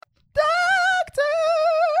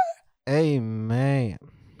Amen.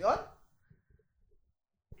 Gone?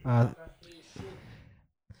 Uh,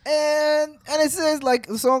 And it says like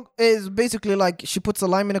the song is basically like she puts a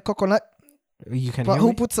lime in a coconut. you can But hear who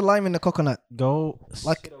me? puts a lime in a coconut? Go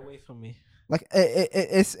Like- get away from me. Like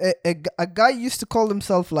it's a guy used to call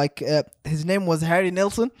himself like his name was Harry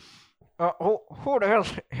Nilsson. Who the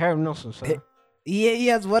hell's Harry Nilsson, sir? He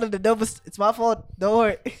has one of the dopest. It's my fault. Don't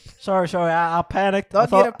worry. Sorry, I panicked. Don't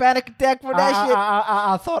get a panic attack for that shit.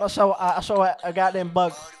 I thought I saw a goddamn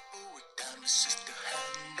bug.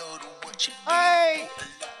 Hey,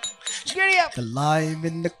 giddy up. The lime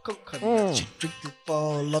in the coconut. She drink it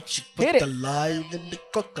all up. She put Hit it. the lime in the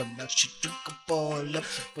coconut. She drink it all up.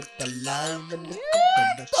 She put the lime in the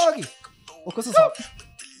coconut. Doggy. Oh, questo so.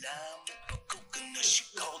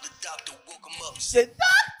 The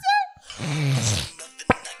doctor.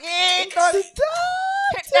 Yeah, the doctor.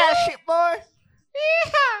 Hit that shit, boy.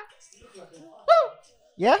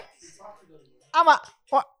 Yeah.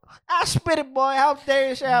 I spit it, boy. How dare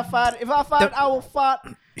you say I fought it? If I fought it, I will fight.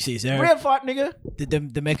 You see, sir, Real fart, nigga.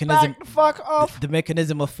 the mechanism, Back the fuck off. the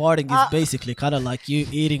mechanism of farting is basically kind of like you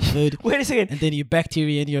eating food, Wait a second. and then your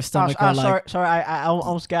bacteria in your stomach are like. sorry. I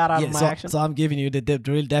almost got out of Yeah, my so, action. so I'm giving you the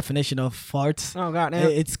real definition of farts. Oh god, damn.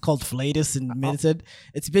 It's called flatus in medicine.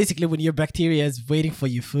 It's basically when your bacteria is waiting for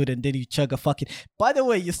your food and then you chug a fucking. By the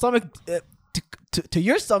way, your stomach, to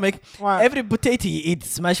your stomach, What? every potato you eat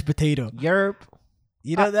is mashed potato. Yerp.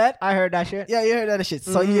 You know that? I heard that shit. Yeah, you heard that shit.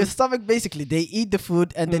 So your stomach basically they eat the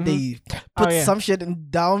food and then they put yeah. some shit and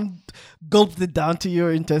down, gulp it down to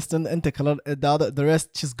your intestine and the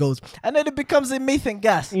rest just goes and then it becomes a methane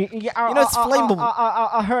gas. Yeah, You know, it's flammable.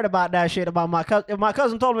 I heard about that shit about my cousin. My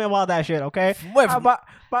cousin told me about that shit. Okay, Where from? but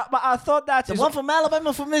I thought that's The one from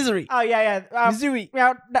Alabama for misery. Oh yeah. Missouri.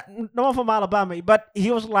 Yeah, the one from Alabama. But he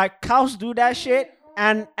was like, cows do that shit,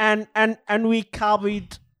 and we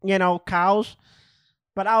copied, cows.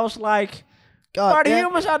 But I was like, God but the damn.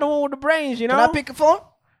 humans are the one with the brains, you know. Can I pick a phone?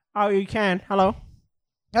 Oh, you can. Hello.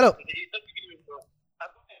 Hello.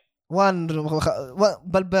 One.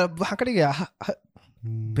 But waxaan ka dhigayaa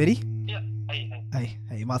beri.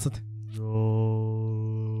 Hey, maasad.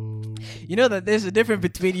 You know that there's a difference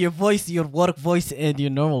between your voice, your work voice, and your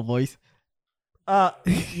normal voice.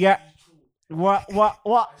 Yeah. What?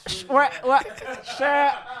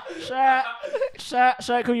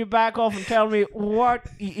 Sir, can you back off and tell me what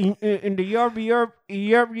in the Europe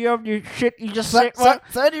shit you just said? What?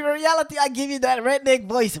 So in reality, I give you that redneck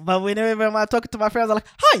voice, but whenever I'm talking to my friends, I'm like,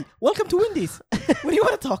 "Hi, welcome to Wendy's. What do you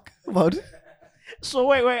want to talk about?" So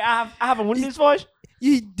wait, I have a Wendy's voice.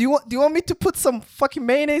 Do you want me to put some fucking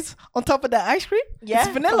mayonnaise on top of the ice cream? Yeah, It's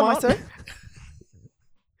vanilla, come my on. son.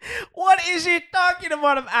 What is he talking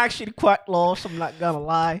about? I'm actually quite lost. I'm not gonna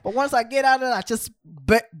lie. But once I get out of it, I just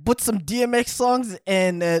put some DMX songs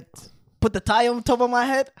and put the tie on top of my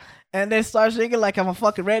head and then start singing like I'm a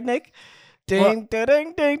fucking redneck. Ding, ding,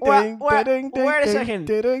 ding, ding, ding, Wait ding, a ding, second.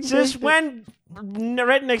 ding, ding, Since ding. when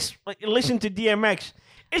rednecks listen to DMX?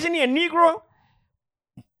 Isn't he a Negro?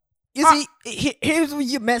 You see, here's where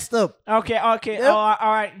you messed up. Okay. Yep. Oh,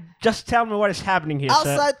 all right. Just tell me what is happening here, sir.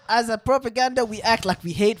 Outside, as a propaganda, we act like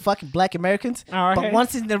we hate fucking black Americans. All But right.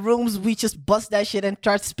 once in the rooms, we just bust that shit and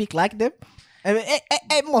try to speak like them. I mean,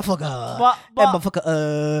 hey, motherfucker. But- Hey,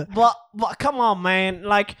 motherfucker. But come on, man.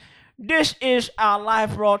 Like, this is our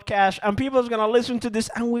live broadcast, and people's gonna listen to this,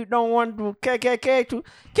 and we don't want to KKK to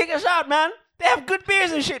kick us out, man. They have good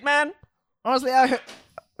beers and shit, man. Honestly, I heard,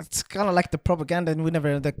 it's kind of like the propaganda, and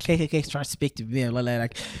whenever the KKK try to speak to me, I'm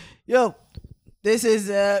like, yo, this is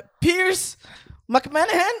Pierce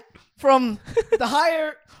McManahan from the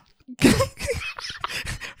higher.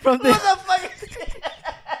 From the.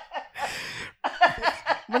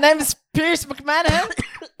 My name is Pierce McManahan.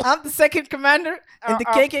 I'm the second commander in the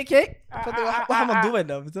KKK. What am I doing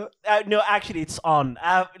now? No, actually, it's on.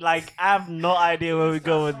 I have no idea where we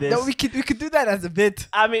go with this. No, we could do that as a bit.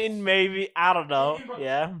 I mean, maybe, I don't know.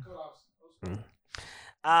 Yeah.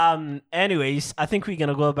 Anyways, I think we're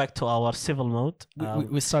gonna go back to our civil mode.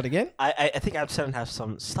 We start again. I think Abdirahim has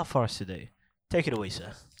some stuff for us today. Take it away,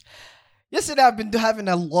 sir. Yesterday, I've been having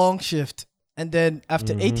a long shift. And then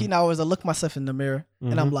after 18 hours, I look myself in the mirror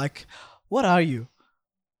and I'm like, what are you?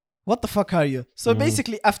 What the fuck are you? So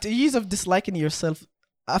basically, after years of disliking yourself,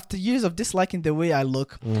 after years of disliking the way I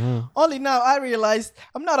look, only now I realized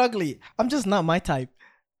I'm not ugly. I'm just not my type.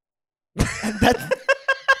 And that's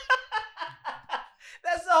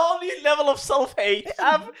That's the whole new level of self-hate.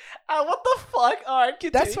 What the fuck? All right,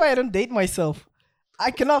 continue. that's why I don't date myself.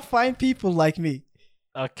 I cannot find people like me.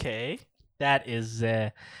 Okay, that is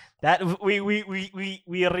That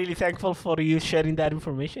we are really thankful for you sharing that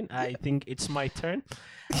information. I think it's my turn,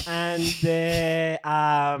 and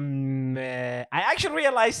I actually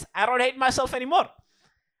realized I don't hate myself anymore.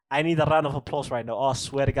 I need a round of applause right now. Oh, I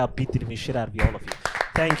swear to God, beat the shit out of you, all of you.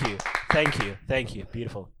 Thank you, thank you, thank you.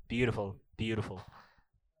 Beautiful, beautiful, beautiful.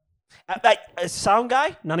 Like a sound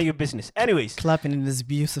guy, none of your business. Anyways, Clapping in this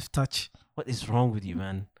abusive touch. what is wrong with you,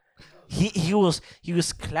 man? He was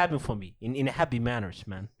clapping for me in happy manners,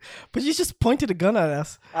 man. But you just pointed a gun at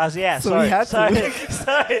us. Yeah, So sorry, we had to. sorry,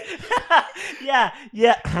 sorry. yeah.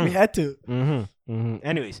 We had to.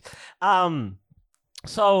 Anyways,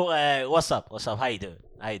 so what's up? What's up? How you doing?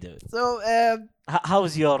 How you doing? So, How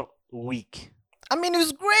was your week? I mean, it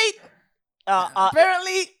was great.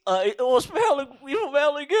 Apparently, It was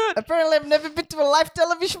very good. apparently, I've never been to a live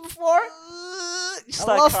television before. You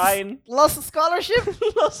start crying. Lost a scholarship.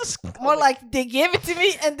 More like they gave it to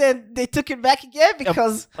me and then they took it back again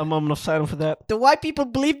because A moment of silence for that. the white people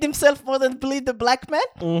believe themselves more than believe the black man.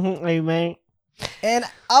 Amen. And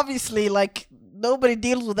obviously, like, nobody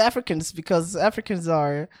deals with Africans because Africans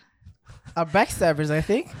are backstabbers, I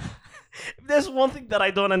think. There's one thing that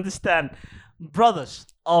I don't understand. Brothers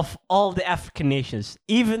of all the African nations,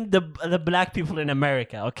 even the black people in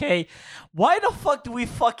America, okay? Why the fuck do we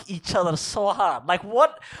fuck each other so hard? Like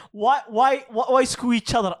why screw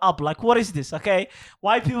each other up? Like what is this, okay?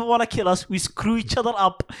 Why people want to kill us? We screw each other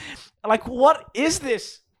up. Like what is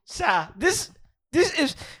this? Sir, this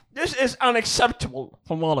is unacceptable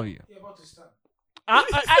from all of you.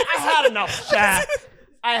 I had enough, sir.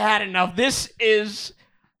 I had enough. This is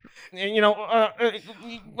okay,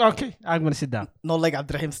 I'm gonna sit down. Not like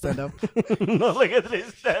Abdirahim stand up. No, look at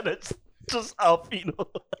this. It's just up,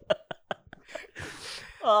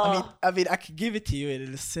 I mean, I could give it to you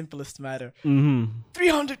in the simplest matter.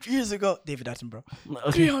 300 years ago, David Attenborough.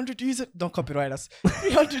 Okay. 300 years ago, don't copyright us.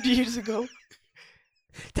 300 years ago,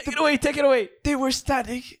 Take it away. Take it away. they were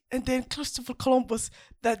standing, and then Christopher Columbus,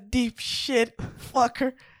 that deep shit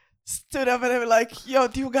fucker, stood up and they were like, "Yo,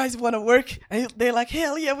 do you guys want to work?" And they're like,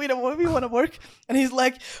 "Hell yeah, we want to work." And he's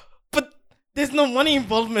like, "But there's no money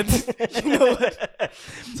involvement." You know what?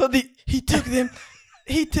 So he took them.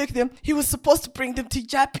 He was supposed to bring them to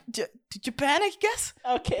Japan, I guess.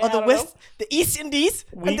 Okay. Or the East Indies,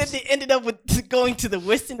 and then they ended up with going to the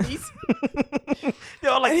West Indies. They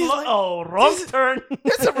were like, And he's like, wrong turn.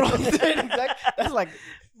 That's a wrong thing. Exactly. That's like.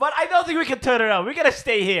 But I don't think we can turn it around. We're gonna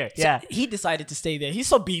stay here. Yeah. He decided to stay there. He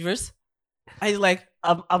saw beavers. I was like,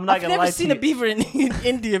 I'm not I've gonna never lie seen to a you. beaver in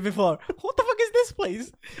India before. What the fuck is this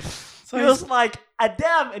place? So He was like,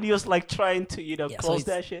 damn, and he was like trying to, close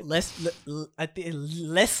that shit. I think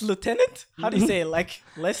less lieutenant. How do you say it? Like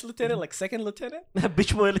less lieutenant, like second lieutenant.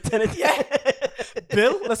 Bitch boy lieutenant. Yeah.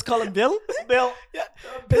 Bill. Let's call him Bill. Bill. Yeah.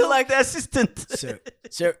 Bill like the assistant.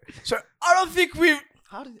 Sir. I don't think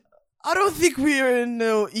we're in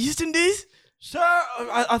the East Indies. Sir,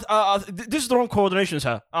 this is the wrong coordination,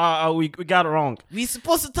 sir. We got it wrong. We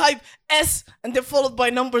supposed to type S and then followed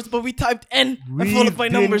by numbers, but we typed N and followed by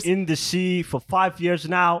numbers. We've been in the sea for 5 years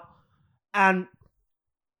now, and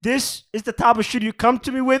this is the type of shit you come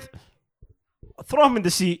to me with? Throw him in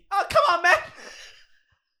the sea. Oh, come on, man.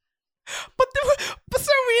 But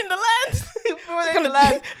sir, we in the land. We're gonna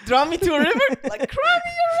land. Draw me to a river. Like cry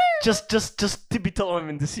me a river. Just tippy toe him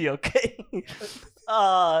in the sea, okay?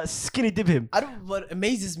 Skinny dip him. What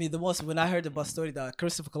amazes me the most when I heard about story that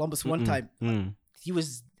Christopher Columbus one time he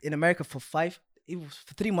was in America for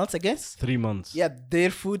 3 months, I guess. 3 months. Yeah, their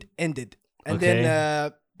food ended, and Okay.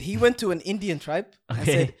 then he went to an Indian tribe and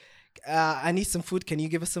Okay. said, "I need some food. Can you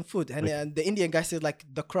give us some food?" And the Indian guy said, "Like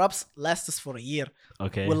the crops last us for a year.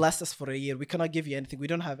 Okay. Will last us for a year. We cannot give you anything. We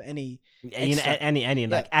don't have any Extra. Any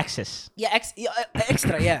like access.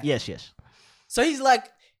 extra. Yeah." Yes. So he's like,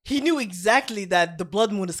 he knew exactly that the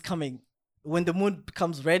blood moon is coming when the moon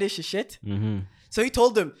becomes reddish and shit. So he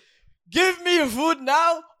told them, "Give me your food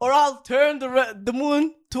now, or I'll turn the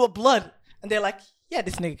moon to a blood." And they're like, "Yeah,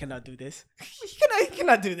 this nigga cannot do this. he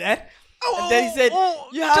cannot do that." And then he said,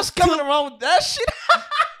 "You have just coming around with that shit.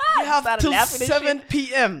 You have Started till laughing and 7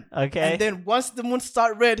 p.m. Okay. And then once the moon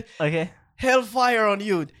start red, Okay. hellfire on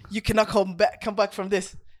you. You cannot come back from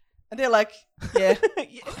this." And they're like, "Yeah."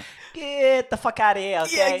 Get the fuck out of here,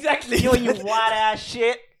 okay? Yeah, exactly. You and your white ass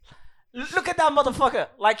shit. Look at that motherfucker.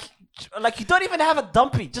 Like you don't even have a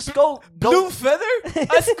dumpy. Just go. Blue feather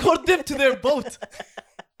escort them to their boat.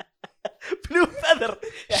 Blue feather.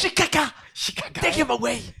 Shikaka. Take him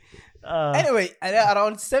away. Anyway, at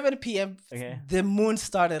around 7 p.m., Okay. the moon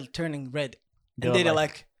started turning red. They And were they're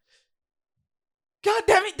like- like, "God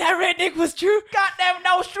damn it, that redneck was true." God damn it,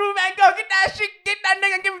 that was true, man. Go get that shit. Get that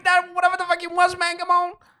nigga. Give him that whatever the fuck he wants, man. Come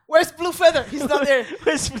on. Where's Blue Feather? He's not there.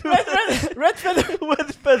 Where's blue? Red Feather.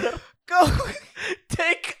 Red feather. Go.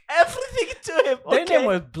 Take everything to him. Their Okay. name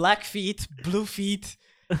was Black Feet, Blue Feet,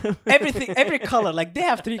 everything, every color. Like they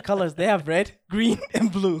have 3 colors. They have red, green,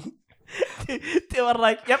 and blue. They were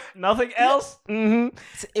like, yep, nothing else. Mm-hmm.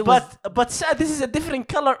 It was, But sad, this is a different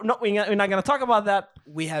color. No, we're not gonna talk about that.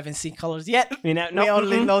 we haven't seen colors yet. We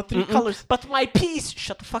only know 3 colors. But my piece,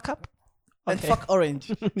 shut the fuck up. And Okay. fuck orange.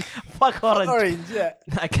 Fuck orange. Orange, yeah.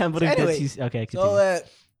 I can't believe Anyway, that he's okay. Continue. So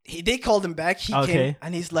they called him back. He Okay. came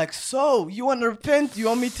and he's like, "So you want to repent? You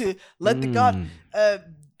want me to let the God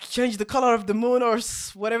change the color of the moon or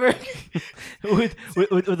whatever?" with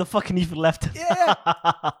the fucking evil left.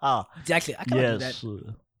 Yeah. Exactly. I can't do that. Yes.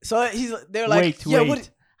 So they're like, Wait, "Yeah, wait. what?"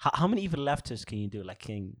 How many evil laughters can you do? Like,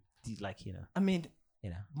 I mean, you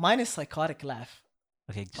know. mine is psychotic laugh.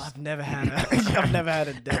 Okay, But I've never had a. I've never had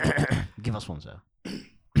a dead. give us one, sir.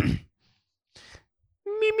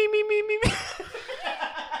 Me.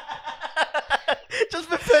 Just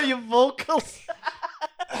prepare your vocals.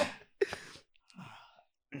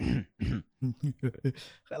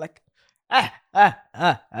 Like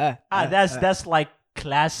That's like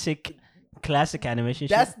classic animation.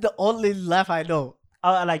 shit. that's the only laugh I know.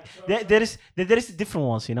 Like there is different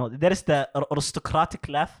ones, you know. There is the aristocratic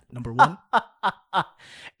laugh. Number 1.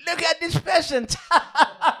 Look at this peasant.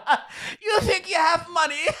 You think you have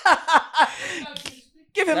money?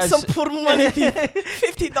 Give him some poor money.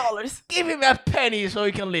 $50. Give him a penny so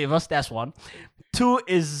he can leave us. That's one. 2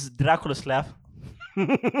 is Dracula's laugh.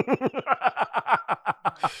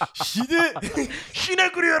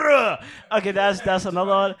 Okay, that's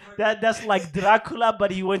another one. That's like Dracula,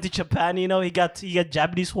 but he went to Japan. You know, he got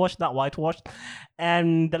Japanese washed, not whitewashed.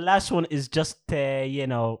 And the last one is just you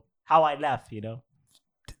know, how I laugh. You know,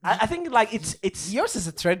 I think like it's Yours is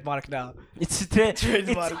a trademark now.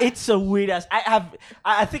 it's a weird ass.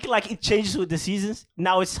 I think like it changes with the seasons.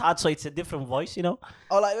 Now it's hot, so it's a different voice. You know.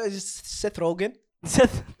 All I know is just Seth Rogen.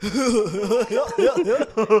 Seth.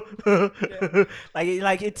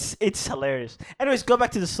 like it's hilarious. Anyways, go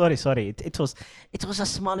back to the story. Sorry, it was a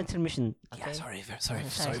small intermission. Okay? Yeah, sorry for that,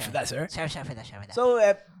 sir. Sorry for that.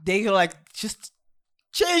 So they like just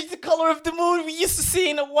change the color of the moon. We used to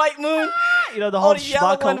see in a white moon. You know, the Or whole the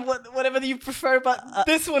yellow schmackle. one, whatever you prefer. But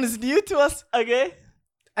this one is new to us. Okay.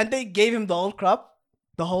 And they gave him the whole crop,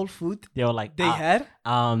 the whole food They were like, they had.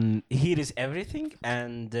 here is everything,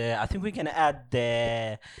 and I think we can add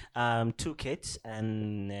the 2 kids,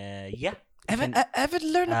 and yeah. Ever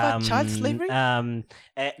learn about child slavery?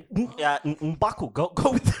 Mbaku, go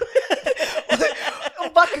with.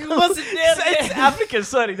 Mbaku wasn't there. It's African.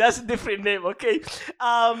 Sorry, that's a different name. Okay.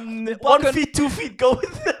 1 feet, 2 feet. Go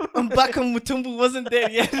with them. Mbaku Mutumbu wasn't there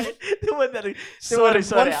yet. The one that- They were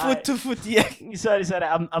sorry. 1 foot, 2 foot, yeah. Sorry.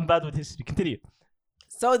 I'm bad with history. Continue.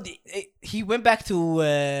 So he went back to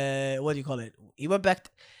what do you call it? He went back.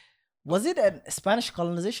 Was it a Spanish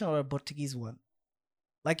colonization or a Portuguese one?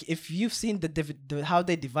 Like if you've seen the how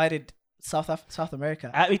they divided South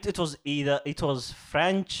America. It was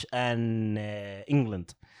French and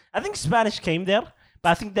England. I think Spanish came there, but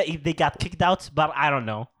I think that they got kicked out. But I don't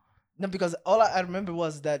know. No, because all I remember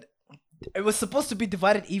was that it was supposed to be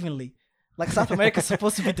divided evenly. Like South America is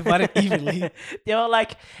supposed to be divided evenly. They were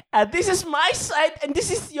like, "This is my side and this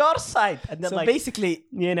is your side," and then So like, basically,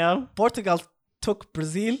 you know, Portugal took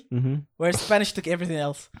Brazil, where Spanish took everything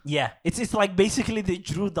else. yeah, it's like basically they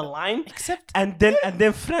drew the line, Except, and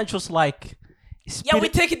then French was like, yeah, we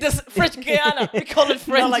take it this French Guyana. We call it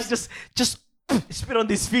You know, French. like just spit on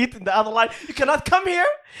these feet in the other line. You cannot come here.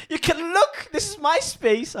 You can look. This is my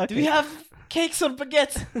space. Okay. Do we have cakes or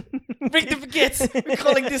baguettes? Bring the baguettes. We're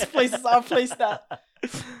calling this place is our place now.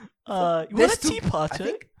 You There's want a teapot?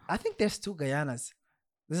 I think there's 2 Guyanas.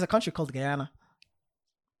 There's a country called Guyana.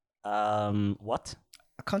 What?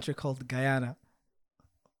 A country called Guyana.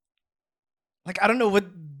 Like I don't know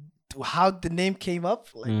how the name came up.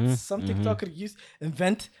 Like some TikToker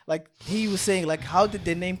invent. Like he was saying, like how did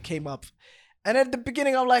the name came up? And at the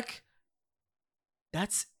beginning, I'm like,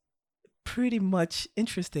 that's pretty much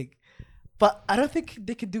interesting. But I don't think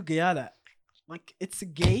they could do Guyana. Like it's a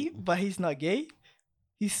gay, but he's not gay.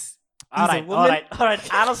 He's All a woman. right.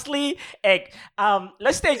 Honestly,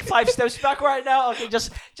 let's take 5 steps back right now. Okay,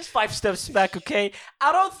 just 5 steps back. Okay,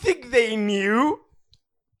 I don't think they knew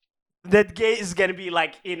that gay is gonna be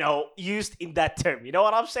like, you know, used in that term. You know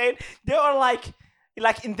what I'm saying? They were like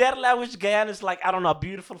in their language, Guyana is like, I don't know, a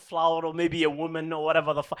beautiful flower or maybe a woman or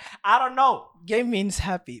whatever the fuck. I don't know. Gay means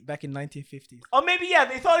happy back in 1950s. Or maybe yeah,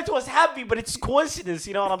 they thought it was happy, but it's coincidence.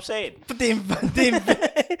 You know what I'm saying? But they invented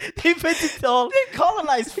They invented it all. They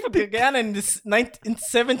colonized fucking Guyana in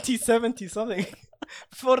 70 something.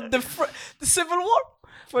 for the Civil War,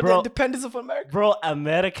 for the Bro. independence of America. Bro,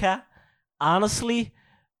 America, honestly,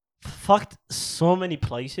 fucked so many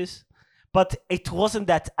places. But it wasn't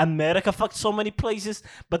that America fucked so many places,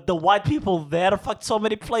 but the white people there fucked so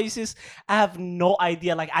many places. I have no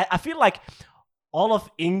idea. Like, I feel like all of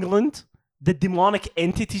England, the demonic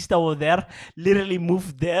entities that were there, literally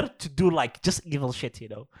moved there to do, like, just evil shit, you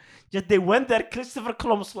know? Just they went there, Christopher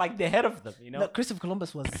Columbus, like, the head of them, you know? No, Christopher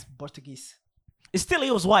Columbus was Portuguese. Still,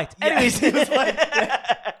 he was white. Yeah, Anyways, he was white,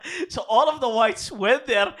 so all of the whites went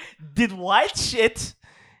there, did white shit,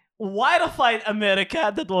 whiteified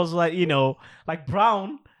America that was like, you know, like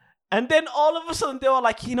brown. And then all of a sudden they were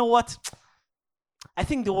like, you know what? I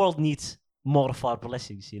think the world needs more of our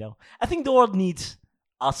blessings, you know? I think the world needs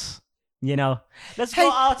us, you know? Let's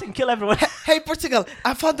go out and kill everyone. Hey, Portugal,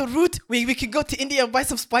 I found a route. We can go to India and buy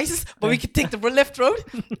some spices, but we can take the left road.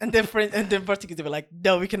 And then Portugal, they were like,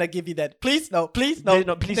 no, we cannot give you that. Please, no, please,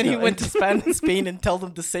 no. Please, then no. he went to Spain and told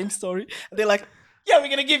them the same story. And they're like, yeah, we're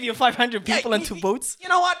going to give you 500 people and 2 boats. You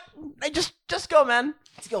know what? Just go, man.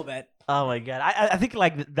 Let's go, man. Oh my God. I think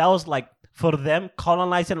like that was like, for them,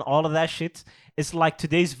 colonizing all of that shit, it's like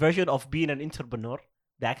today's version of being an entrepreneur.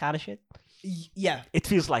 That kind of shit. Yeah. It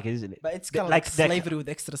feels like it, isn't it? But it's kind of like like slavery with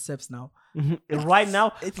extra steps now. Right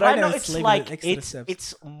now, It's slavery like with extra steps.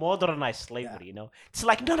 it's modernized slavery, you know? It's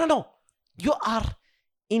like, no. You are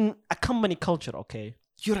in a company culture, okay?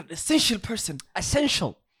 You're an essential person.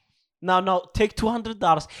 Essential. Now, take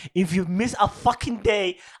 $200. If you miss a fucking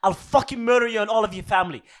day, I'll fucking murder you and all of your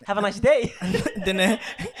family. Have a nice day. Then you're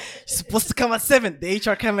supposed to come at 7. The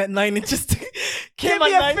HR came at 9 and just Give came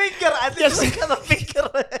me at a 9. finger. I just got a finger.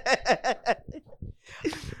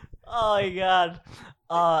 Oh my God.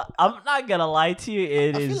 I'm not gonna lie to you.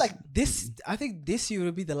 I feel like I think this year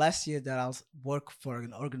will be the last year that I'll work for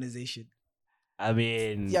an organization. I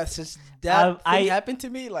mean, Yeah, since that thing I- happened to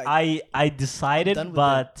me, like I decided, done with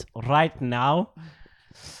but right now,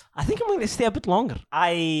 I think I'm gonna stay a bit longer.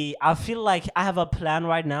 I feel like I have a plan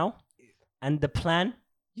right now, and the plan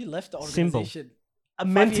you left the Symbol. organization. 5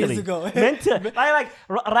 mentally, years ago. mentally,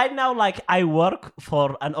 right now, like I work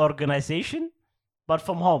for an organization, but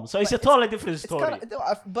from home, so it's a totally different It's story.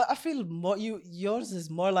 but I feel more yours is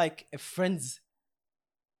more like a friends.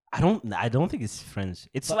 I don't think it's friends.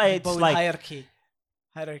 It's but like with hierarchy.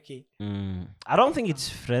 I don't think it's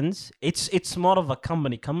friends. It's more of a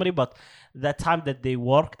company, but the time that they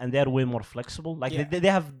work and they're way more flexible. Like Yeah. they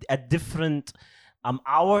have a different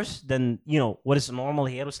hours than what is normal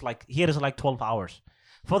here. It's like here is like 12 hours.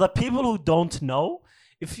 For the people who don't know,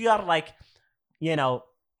 if you are like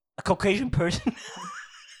a Caucasian person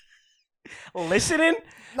listening,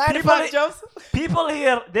 9 to people- 5 jobs. people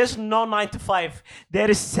here, there's no 9 to 5. There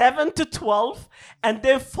is 7 to 12 and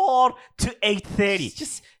then 4 to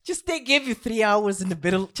 8:30. Just they gave you 3 hours in the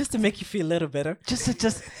middle just to make you feel a little better. Just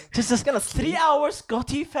 3 hours, go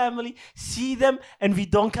to your family, see them, and we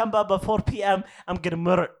don't come back by 4 p.m. I'm gonna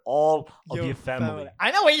murder all of your family.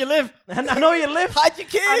 I know where you live. And I know where you live. Hide your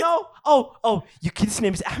kids. I know. Oh, your kid's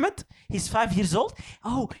name is Ahmed. He's 5 years old.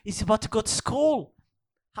 Oh, he's about to go to school.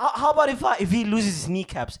 How about if he loses his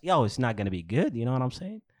kneecaps? Yo, it's not gonna be good. You know what I'm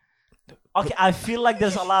saying? Okay, I feel like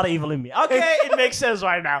there's a lot of evil in me. Okay, it makes sense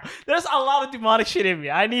right now. There's a lot of demonic shit in me.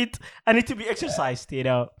 I need to be exercised.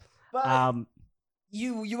 But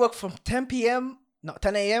you work from 10 p.m. No,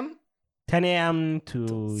 10 a.m. 10 a.m.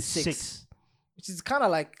 to 6. which is kind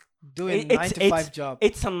of like doing It's- 9 to 5 job.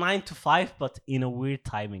 It's a 9 to 5, but in a weird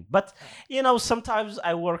timing. But sometimes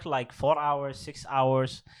I work like 4 hours, 6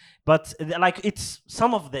 hours. But like it's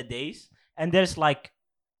some of the days, and there's like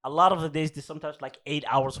a lot of the days. There's sometimes like 8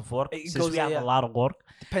 hours of work It since goes, we have yeah. a lot of work.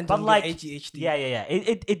 Depends but on like, your ADHD. Yeah.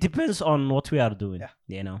 It depends on what we are doing.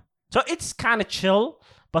 Yeah. So it's kind of chill,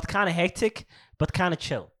 but kind of hectic, but kind of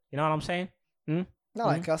chill. You know what I'm saying? Not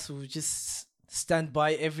like us who just stand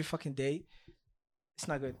by every fucking day. It's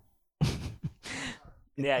not good.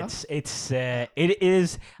 Yeah, Huh? it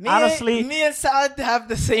is honestly Me and Saad have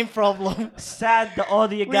the same problem. sad. The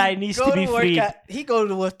audio guy needs to be freed. He go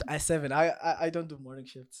to work at 7. I don't do morning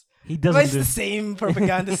shifts. He But doesn't it's do the same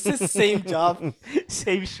propaganda. It's the same job.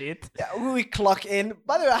 same shit. Yeah, we clock in.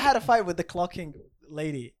 By the way, I had a fight with the clocking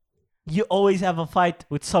lady. You always have a fight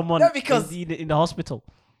with someone No, because- in the hospital.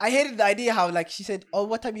 I hated the idea how like she said, "Oh,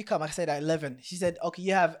 what time you come?" I said at 11. She said, "Okay,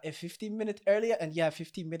 you have a 15-minute earlier and you have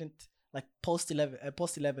 15-minute like post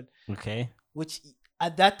 11, Okay. which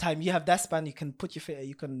at that time you have that span. You can put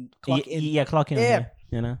you can clock in. Yeah, clock in. Yeah.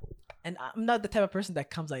 Yeah. And I'm not the type of person that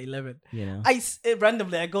comes at 11. You know.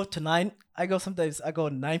 Randomly I go to 9. Sometimes I go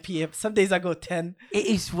 9 p.m. Some days I go 10. It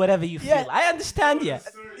is whatever you feel. Yeah. I understand. Yeah.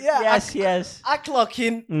 Yeah. Yes. I clock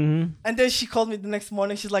in, and then she called me the next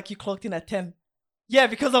morning. She's like, "You clocked in at 10." Yeah,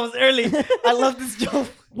 because I was early. I love this job.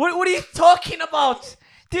 What are you talking about?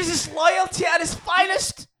 This is loyalty at its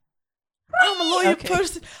finest. I'm a loyal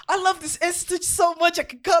person. I love this institute so much. I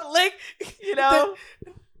can cut a leg. You know,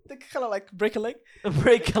 they kind of like break a leg.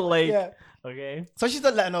 break a leg. Yeah. Okay. So she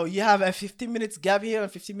said, like, no, you have a 15 minutes gap here and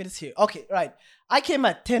 15 minutes here. Okay, right. I came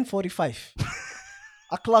at 10:45.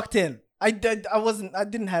 I clocked in. I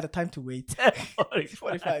didn't have the time to wait.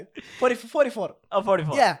 45. 44. Oh,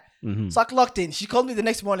 44. Yeah. So I clocked in. She called me the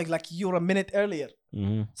next morning, like, you're a minute earlier.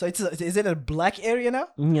 So is it a black area now?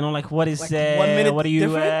 You know, like what is Like 1 minute what are you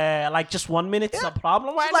different? just 1 minute is a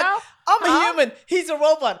problem right Like, now? I'm a human. He's a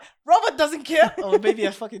robot. Robot doesn't care. Or maybe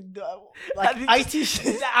a fucking like IT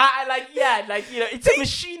shit. It's a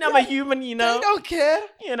machine. I'm a human. You know, They don't care.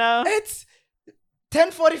 You know, It's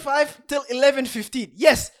 10:45 till 11:15.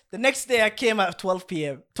 Yes, the next day I came at 12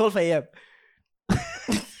 a.m.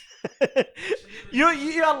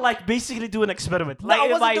 you are like basically doing an experiment. No, Like I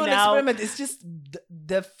wasn't by doing an now, experiment. It's just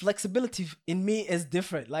the flexibility in me is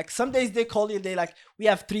different. Like some days they call you, they like, we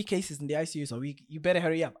have 3 cases in the ICU, so you better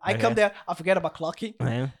hurry up. I come there, I forget about clocking.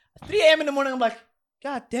 Yeah. 3 a.m. in the morning, I'm like,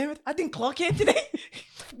 God damn it, I didn't clock in today.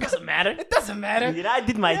 Doesn't matter. It doesn't matter. You know, I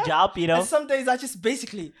did my job. You know, And some days I just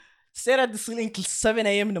basically stare at the ceiling till 7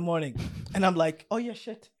 a.m. in the morning. And I'm like, oh yeah,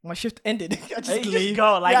 shit, my shift ended. I just you leave. just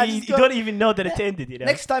go. Like Yeah, I you just go. don't even know that it ended. You know.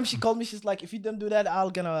 Next time she called me, she's like, if you don't do that,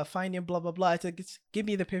 I'll gonna fine you, blah, blah, blah. I said, give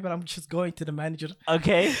me the paper. I'm just going to the manager.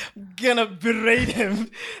 Okay. Gonna berate him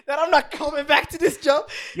that I'm not coming back to this job.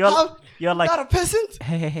 You're like, not a peasant.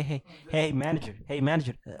 hey, manager,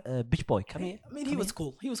 bitch boy, come here. I mean, he was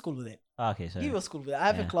cool. He was cool with it. Okay, so He was cool with it. I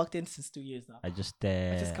haven't clocked in since 2 years now. I just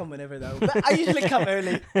I just come whenever though. But I usually come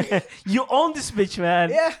early. You own this bitch,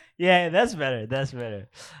 man. Yeah. That's better.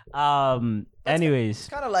 Anyways, It's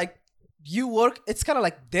kind of like you work. It's kind of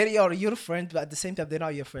like they are your friends, but at the same time, they're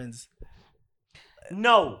not your friends.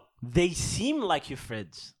 no, they seem like your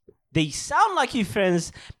friends. They sound like your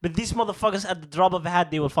friends, but these motherfuckers at the drop of a hat,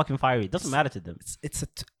 they will fucking fire you. It doesn't matter to them.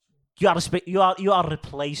 You are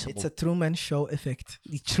replaceable. It's a Truman Show effect.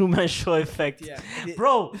 The Truman Show effect. Yeah.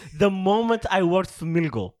 Bro, the moment I worked for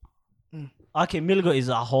Milgo. Okay, Milgo is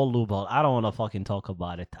a whole loophole. I don't want to fucking talk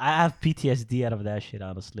about it. I have PTSD out of that shit,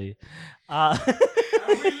 honestly. Yeah,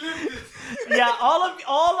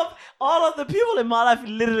 all of the people in my life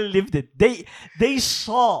literally lived it. They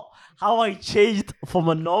saw how I changed from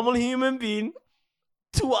a normal human being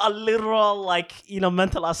to a literal, like,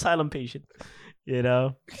 mental asylum patient. You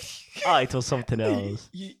know? Oh, it was something else.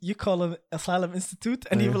 You call an asylum institute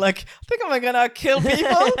and you were like, I think I'm gonna kill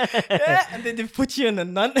people. Yeah, and then they put you in a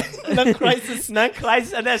non-crisis.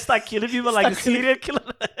 Non-crisis, and then start killing people like a serial killer.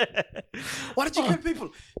 Why did you kill people?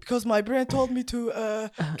 Because my brain told me to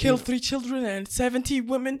kill 3 children and 70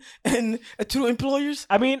 women and 2 employers.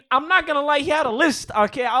 I mean, I'm not gonna lie, he had a list,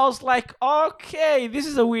 okay? I was like, okay, this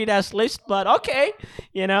is a weird-ass list, but okay,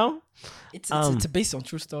 you know? It's based on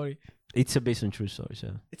true story. It's based on true story,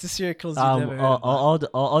 so. It's a serial killer you've never heard about.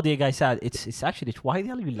 All the guys said, it's actually, why the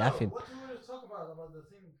hell are you laughing? What do you want to talk about the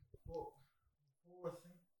thing?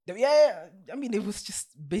 Yeah, I mean, it was just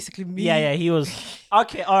basically me. Yeah, he was.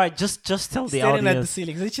 Okay, all right, just tell the staring at the audience.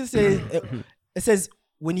 ceiling. It just says, it says,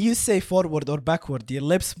 when you say forward or backward, your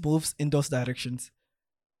lips moves in those directions.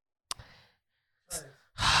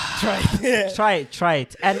 Try it. Try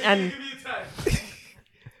it. And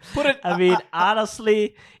put it. I mean,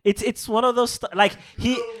 honestly, it's one of those like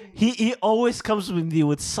he always comes with you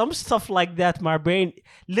with some stuff like that. My brain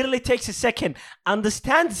literally takes a second,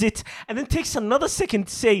 understands it, and then takes another second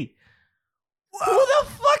to say, "Who the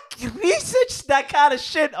fuck researched that kind of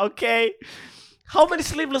shit?" Okay, how many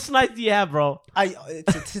sleepless nights do you have, bro?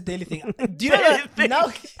 It's a daily thing. Do you know that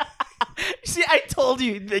now? See, I told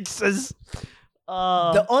you it makes sense.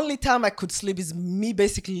 The only time I could sleep is me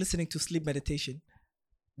basically listening to sleep meditation.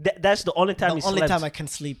 That's the only time. The only time I can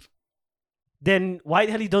sleep. Then why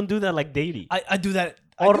the hell you don't do that like daily? I do that.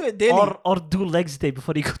 I do it daily. Or do legs day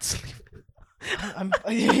before you go to sleep.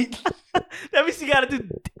 That means you gotta do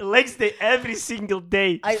legs day every single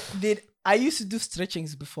day. I used to do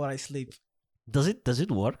stretchings before I sleep. Does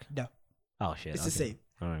it work? No. Oh shit. It's the same.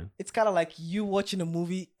 All right. It's kind of like you watching a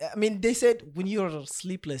movie. I mean, they said when you're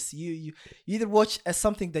sleepless, you either watch as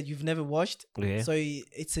something that you've never watched, Okay. so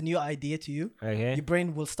it's a new idea to you. Okay. Your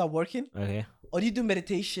brain will start working. Okay. Or you do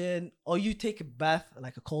meditation, or you take a bath,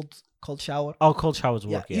 like a cold shower. Oh, cold showers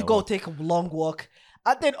work. Yeah, you go take a long walk.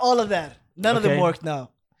 I did all of that. None of them work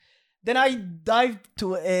now. Then I dived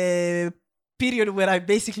to a period where I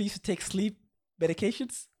basically used to take sleep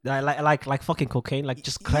medications. Like fucking cocaine. Like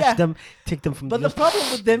just crash Yeah. them, take them from. But the problem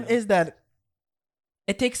with them is that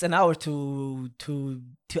it takes an hour to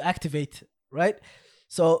activate, right?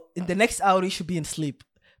 So in the next hour you should be in sleep.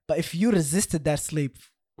 But if you resisted that sleep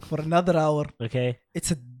for another hour, Okay.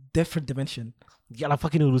 it's a different dimension. Yeah, like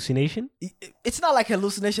fucking hallucination. It's not like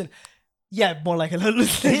hallucination. Yeah, more like a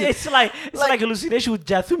hallucination. It's like hallucination with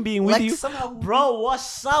Jathum being with Like you. somehow- Bro,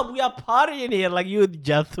 what's up? We are partying here, like you and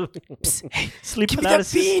Jathum. Sleep Give me the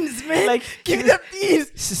paralysis. beans, man. Like Give me the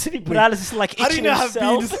beans. sleep paralysis, like how do itching you not have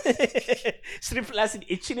himself. Sleep paralysis,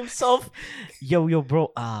 itching himself. Yo,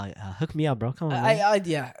 bro. Hook me up, bro. Come on. Man.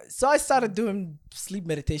 Yeah. So I started doing sleep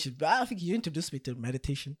meditation, but I don't think you introduced me to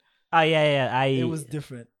meditation. Yeah. It was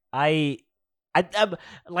different. I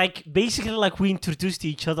like basically like we introduced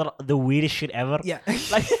each other the weirdest shit ever. Yeah.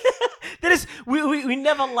 Like there is we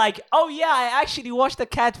never like, oh yeah, I actually watched the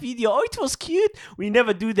cat video. Oh, it was cute. We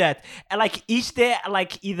never do that. And like each day,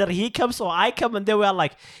 like either he comes or I come, and then we're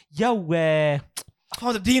like, yo, I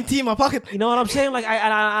found a DMT in my pocket. you know what I'm saying? Like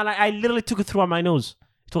I literally took it through my nose.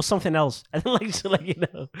 It was something else, and then like so like you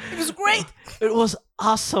know, It was great. it was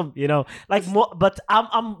awesome. You know, like but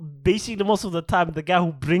I'm basically most of the time the guy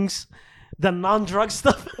who brings the non-drug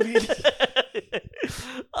stuff.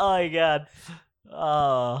 Oh my god.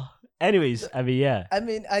 Anyways, I mean, yeah. I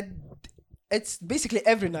mean, it's basically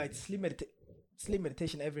every night sleep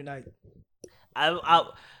meditation every night. I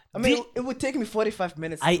mean, Did- it would take me 45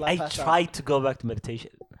 minutes. I pass out. tried to go back to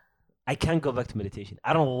meditation. I can't go back to meditation.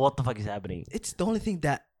 I don't know what the fuck is happening. It's the only thing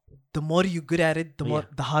that the more you're good at it,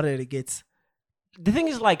 the harder it gets. The thing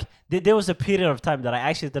is, like, there was a period of time that I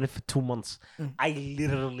actually did it for 2 months. Mm. I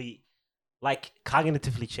literally, like,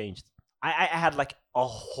 cognitively changed. I had like a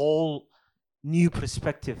whole new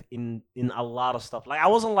perspective in a lot of stuff. Like, I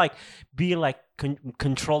wasn't like being like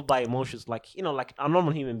controlled by emotions, like, you know, like a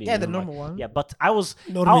normal human being. Yeah, you the know, like- normal one. Yeah, but I was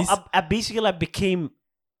Normies. I basically like became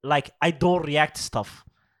like I don't react to stuff,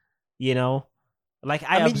 you know, like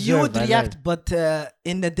I mean, you observe, would I react, learn. but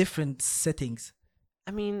in the different settings.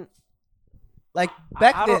 I mean, Like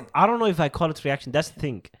back then, I don't know if I call it reaction. That's the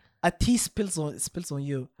thing. a tea spills on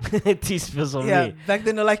you. Tea spills on Yeah, me. back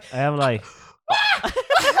then they're like, I am like,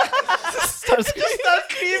 start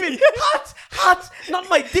screaming, hot, not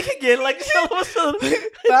my dick again. Like all of a sudden,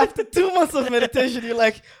 after 2 months of meditation, you're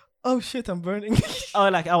like, oh shit, I'm burning.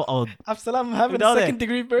 oh, Abdisalam, I'm having Without a it, second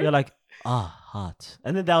degree burn. you're like, hot,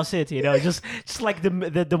 and then that was it. You know, just like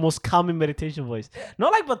the most calming meditation voice.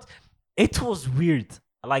 Not like, but it was weird.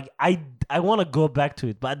 Like I want to go back to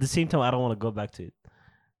it, but at the same time, I don't want to go back to it.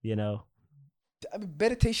 You know, I mean,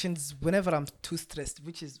 meditations whenever I'm too stressed,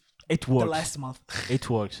 which is it the works. last month. It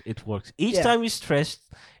works. It works. Each Yeah. time you're stressed,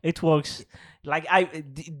 it works. Like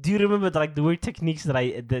do you remember like the weird techniques that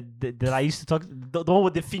I used to talk? The one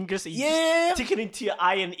with the fingers, that you just Yeah, stick it into your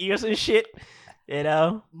eye and ears and shit. You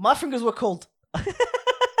know, my fingers were cold.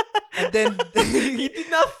 And then you did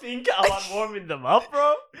not think about warming them up,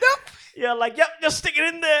 bro. Nope. You're like, yep, just stick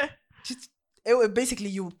it in there. it would basically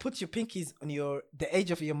you would put your pinkies on the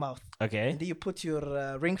edge of your mouth, Okay. and then you put your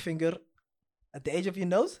ring finger at the edge of your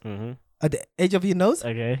nose, Mm-hmm. at the edge of your nose,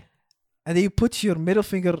 Okay. and then you put your middle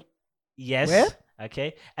finger Yes. Where?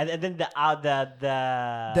 Okay. And then the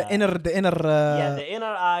the inner yeah, the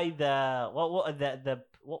inner eye, the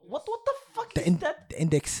what the fuck the is in- that? the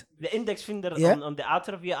index, The index finger Yeah. on the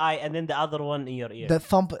outer of your eye, and then the other one in your ear. the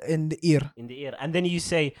thumb in the ear. In the ear. And then you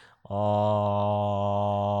say,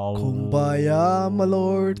 oh. Kumbaya, my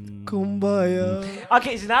lord, kumbaya.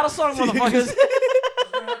 Okay, it's not a song, motherfuckers.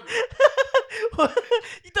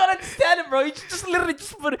 You don't understand it, bro. You just literally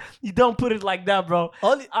just put it. You don't put it like that, bro.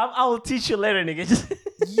 Only I will teach you later, nigga. Just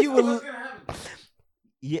you will. What's gonna happen?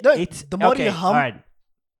 yeah, No, it's the more okay, you hum, alright.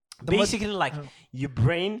 the more- Basically, like your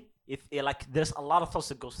brain, like there's a lot of thoughts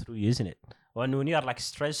that goes through you, isn't it? When you are like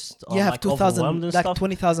stressed or You have like overwhelmed 2,000, and like stuff.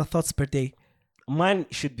 20,000 thoughts per day. Mine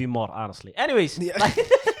should be more, honestly. Anyways, Yeah. like,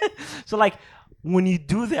 so like when you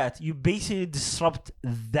do that, you basically disrupt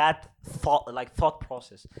that thought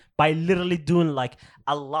process by literally doing like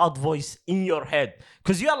a loud voice in your head,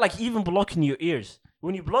 because you are like even blocking your ears.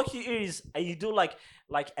 When you block your ears and you do like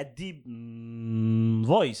a deep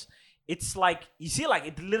voice, it's like you see like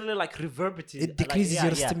it literally like reverberates. It decreases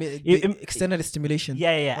like, your external stimulation.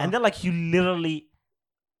 yeah. And then like you literally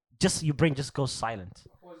your brain just goes silent.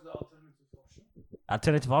 What's the alternative option?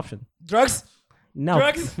 Alternative option. Drugs. No.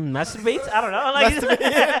 Drugs? Masturbate? I don't know. Like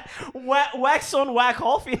wax on, wax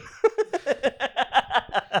off.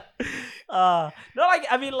 No, like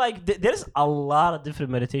I mean, like there's a lot of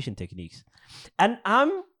different meditation techniques, and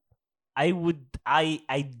I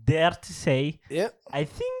dare to say, Yeah. I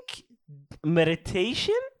think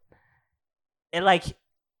meditation it like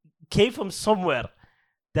came from somewhere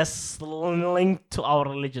that's linked to our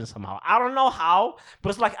religion somehow. I don't know how, but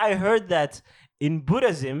it's like I heard that in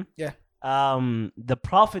Buddhism, Yeah. the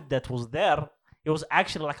prophet that was there, it was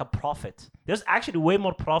actually like a prophet. There's actually way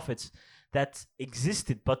more prophets that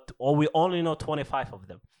existed, but we only know 25 of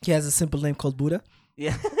them. He has a simple name called Buddha.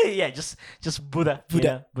 Yeah, yeah, just Buddha. Buddha.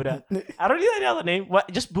 Yeah, Buddha. I don't need any other name. What?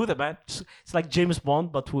 Just Buddha, man. It's like James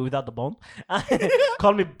Bond, but without the Bond.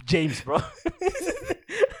 Call me James, bro.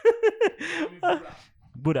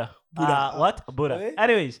 Buddha. Buddha. What? Buddha. Okay.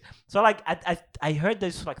 Anyways, so like I heard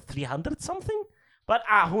there's like 300 something, but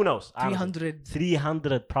who knows? I don't know. 300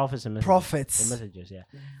 300 prophets and prophets. messages. Yeah.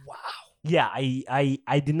 Wow. Yeah,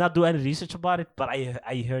 I did not do any research about it, but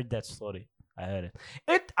I heard that story. I heard it.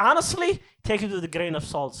 It honestly, take it with a grain of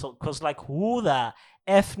salt. So, cause like who the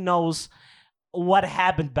f knows what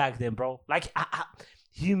happened back then, bro? Like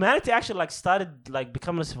humanity actually like started like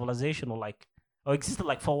becoming a civilization or existed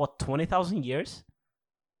like for what 20,000 years?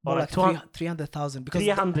 More Or like 300,000 because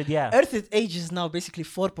 300, yeah. Earth's age is now basically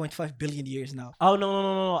 4.5 billion years now. Oh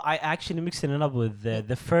no! I actually mixed it up with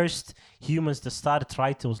the first humans that started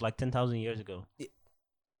Triton was like 10,000 years ago.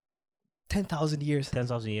 10,000 years.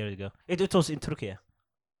 10,000 years ago. It was in Turkey.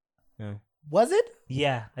 Yeah. Was it?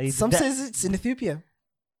 Yeah. Some says it's in Ethiopia.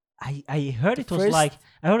 I heard it was first like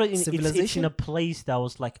I heard it's in civilization? a place that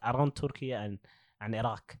was like around Turkey and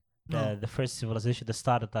Iraq. The first civilization that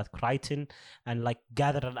started at Crichton and like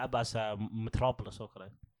gathered it up as a metropolis.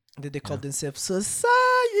 Did they call themselves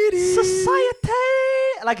society?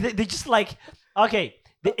 Like they just like okay.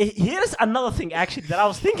 Here's another thing actually that I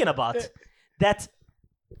was thinking about that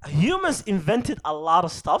humans invented a lot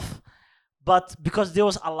of stuff, but because there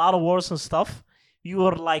was a lot of wars and stuff, you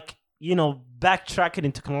were like backtracking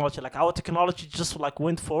in technology. Like our technology just like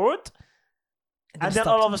went forward, and then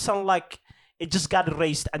all of a sudden like. It just got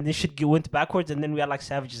erased and then shit went backwards and then we are like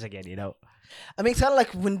savages again, I mean, it's kind of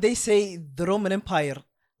like when they say the Roman Empire,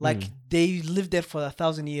 like they lived there for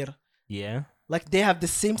 1,000 years. Yeah. Like they have the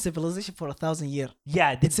same civilization for 1,000 years.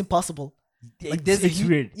 Yeah. It's impossible. Like it's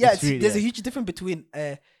weird. Yeah, weird, there's a huge difference between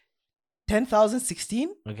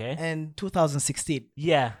 10,016 okay. and 2016.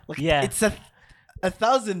 Yeah. Like, yeah. It's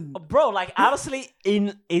 1,000. Bro, like honestly,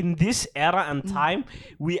 in this era and time,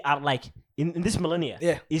 we are like in this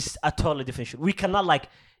millennia, is a totally different shit. We cannot like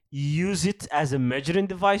use it as a measuring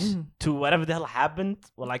device to whatever the hell happened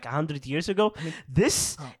like 100 years ago. I mean,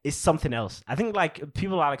 this is something else. I think like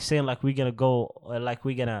people are like saying like we're gonna go like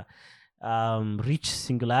we're gonna reach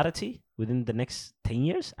singularity within the next 10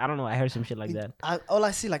 years. I don't know. I heard some shit like that. All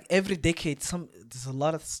I see like every decade, there's a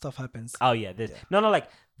lot of stuff happens. Oh yeah, no, like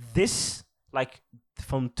this, like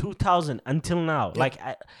from 2000 until now, like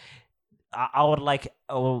our like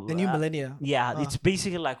the new millennia. Yeah, it's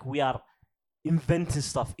basically like we are inventing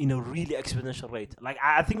stuff in a really exponential rate. Like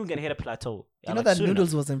I think we're gonna hit a plateau. You know that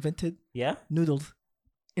noodles was invented? Yeah, noodles,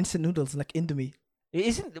 instant noodles like Indomie.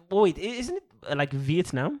 Isn't it like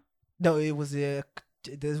Vietnam? No, it was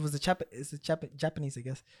Japanese, I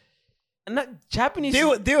guess. Not Japanese.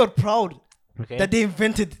 They were proud that they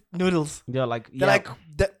invented noodles. They're like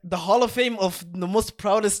the Hall of Fame of the most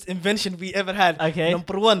proudest invention we ever had. Okay.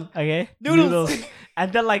 Number one. Okay. Noodles.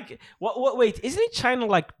 And then like what? Wait, isn't it China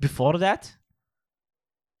like before that?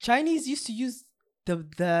 Chinese used to use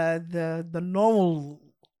the normal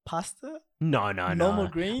pasta. No. Normal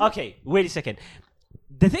grain. Okay, wait a second.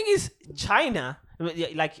 The thing is, China,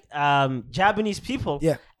 like Japanese people,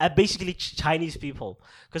 are basically Chinese people.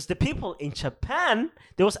 Because the people in Japan,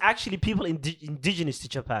 there was actually people indigenous to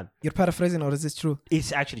Japan. You're paraphrasing, or is this true?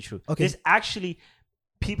 It's actually true. Okay. There's actually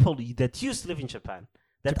people that used to live in Japan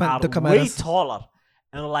that are the way taller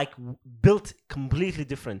and like built completely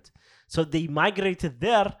different. So they migrated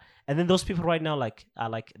there, and then those people right now are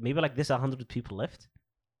like maybe like there's 100 people left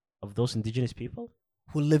of those indigenous people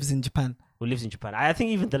who lives in Japan. I think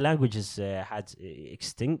even the languages had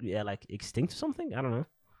extinct or something. I don't know.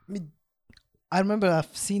 I remember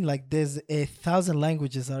I've seen like there's 1,000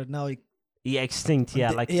 languages are now extinct. Yeah,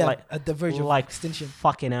 like at the verge of extinction.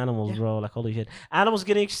 Fucking animals, bro. Like holy shit, animals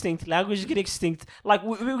getting extinct, languages getting extinct. Like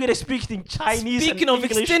we're gonna speak in Chinese. Speaking of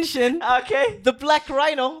English. extinction, okay, the black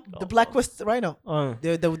rhino, the black West rhino,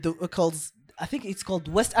 the calls. I think it's called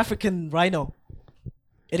West African rhino.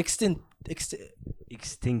 It extinct.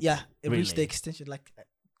 Yeah, it reached the extinction. Like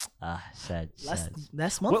sad.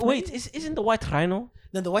 Last month. Wait, isn't the white rhino?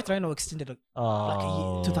 No, the white rhino extended like a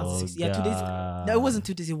year, 2006. Yeah, 2 days. No, it wasn't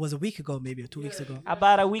 2 days. It was a week ago, maybe, or 2 weeks ago.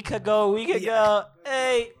 About a week ago.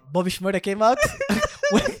 Hey, Bobby Shmurda came out.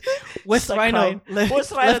 West Rhino.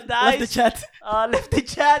 West Rhino died. Left the chat. Left the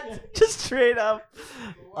chat. Just straight up.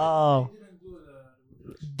 Oh.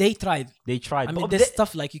 They tried. They tried. I mean, But there's they-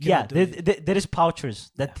 stuff like you yeah, cannot do. it. there is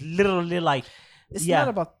pouchers that literally like. It's yeah. not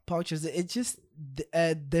about pouches. It's just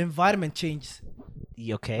the environment changes.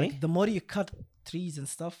 Okay. Like the more you cut trees and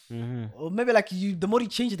stuff, Mhm. or maybe like the more you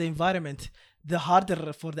change the environment, the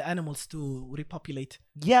harder for the animals to repopulate.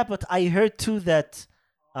 Yeah, but I heard too that.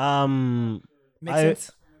 Makes I-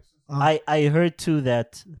 sense. I heard too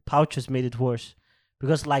that pouches made it worse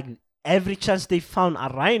because like every chance they found a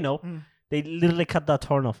rhino, they literally cut that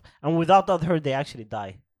horn off, and without that horn, they actually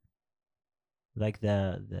die. Like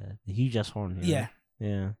the huge ass horn. you know? Yeah.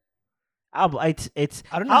 Yeah. But it's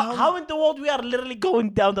I don't know how in the world we are literally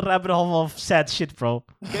going down the rabbit hole of sad shit, bro.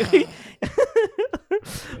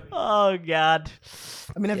 Oh God.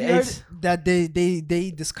 I mean, have Yeah, you heard it's- that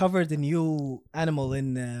they discovered a new animal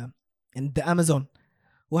in the Amazon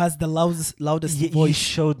who has the loudest He voice?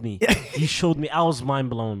 showed me. He showed me. I was mind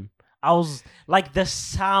blown. I was like, the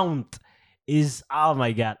sound is, oh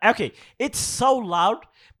my God. Okay, it's so loud,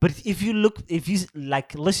 but if you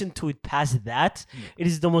like listen to it past that, it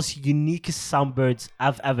is the most unique sound birds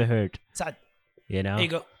I've ever heard. Sad. You know? There you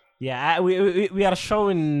go. Yeah, we are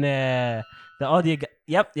showing the audio.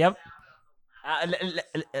 Yep.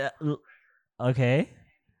 Okay.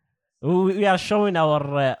 We are showing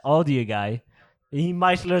our audio guy. He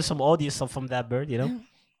might learn some audio stuff from that bird, you know?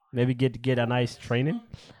 Maybe get a nice training.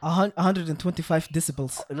 125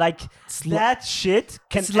 decibels. Like, lo- that shit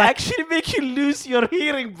can it's like- actually make you lose your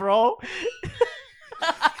hearing, bro.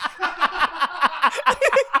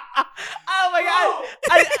 Oh my God.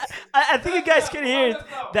 I think you guys can hear it.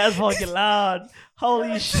 That's fucking loud.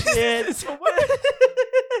 Holy shit. It's just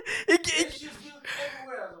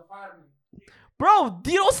everywhere as a fireman. Bro,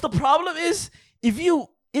 do you know what's the problem is? If you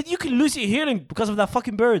can lose your hearing because of that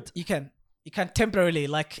fucking bird. You can temporarily,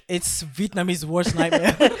 like, it's Vietnamese worst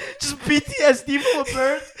nightmare. Just PTSD from a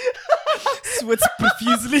bird. Sweats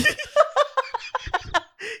profusely.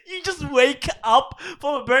 You just wake up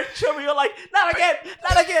from a bird chirp and you're like, not again.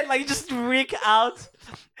 Like, you just freak out.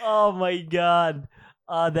 Oh my God.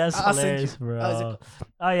 That's I'll send hilarious, you. bro.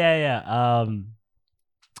 Oh yeah.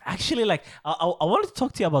 Actually, like, I wanted to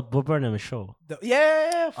talk to you about Bob Burnham's show.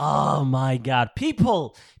 Yeah. Oh my God,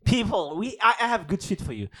 people! I have good shit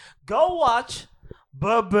for you. Go watch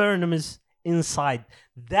Bob Burnham's Inside.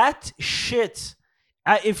 That shit.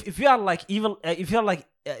 If you are like even if you're like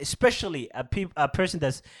especially a person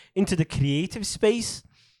that's into the creative space,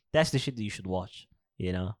 that's the shit that you should watch.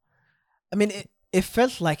 You know, I mean, it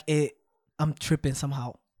felt like I'm tripping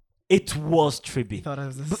somehow. it was I trippy. thought I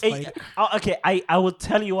was a But, spider. okay, I will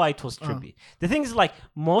tell you why it was trippy. The thing is, like,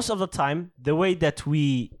 most of the time, the way that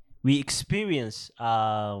we experience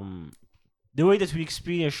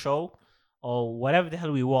show or whatever the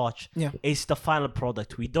hell we watch is the final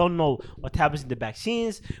product. We don't know what happens in the back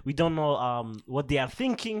scenes. We don't know what they are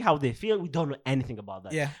thinking, how they feel. We don't know anything about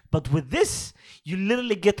that. Yeah. But with this, you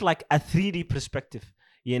literally get like a 3D perspective,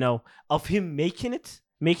 you know, of him making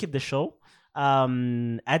the show.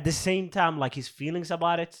 At the same time, like, his feelings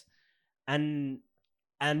about it and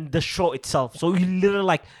the show itself. So you literally,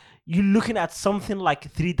 like, you're looking at something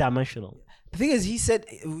like 3-dimensional. The thing is, he said,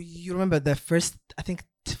 you remember the first, I think,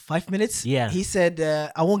 5 minutes? Yeah. He said,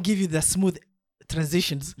 I won't give you the smooth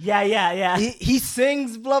transitions. Yeah. He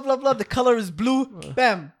sings, blah, blah, blah. The color is blue.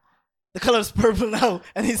 Bam. The color is purple now.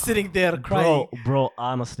 And he's sitting there crying. Bro,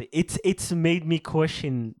 honestly, it's made me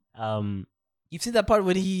question. You've seen that part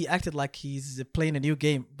where he acted like he's playing a new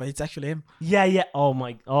game, but it's actually him. Yeah.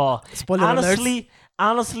 Oh. Spoiler alert.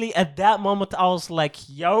 Honestly, at that moment, I was like,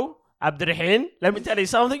 yo, Abdirahim, let me tell you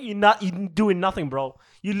something. You're doing nothing, bro.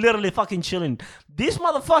 You literally fucking chilling. These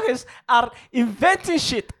motherfuckers are inventing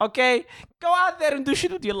shit, okay? Go out there and do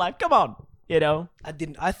shit with your life. Come on, you know?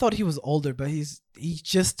 I thought he was older, but he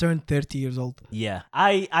just turned 30 years old. Yeah,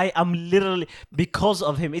 I am literally, because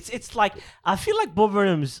of him. It's like, I feel like Bob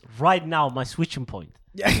Burnham's right now my switching point.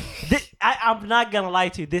 Yeah. I'm not gonna lie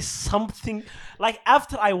to you. There's something, like,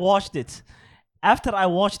 after I watched it, I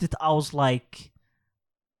was like,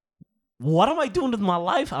 what am I doing with my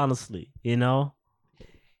life, honestly? You know?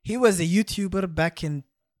 He was a YouTuber back in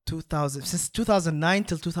 2000, since 2009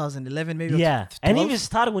 till 2011, maybe. Yeah, or and he 12. even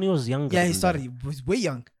started when he was younger. Yeah, he than started. that. He was way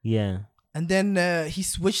young. Yeah. And then he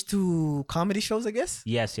switched to comedy shows, I guess.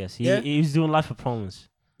 Yes. Yeah. He was doing live performance.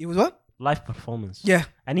 It was what? Live performance. Yeah.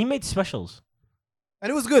 And he made specials. And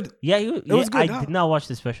it was good. Yeah, it was good, I huh? did not watch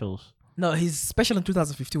the specials. No, his special in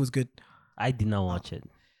 2015 was good. I did not watch it.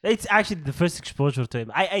 It's actually the first exposure to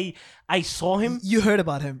him. I saw him. You heard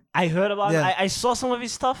about him. I heard about Yeah. him. I saw some of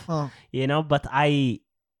his stuff. Oh. You know, but I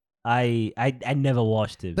I never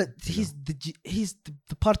watched it. But he's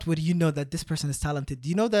the part where you know that this person is talented. Do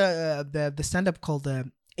you know the stand up called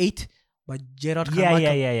 8 by Gerard Carmichael?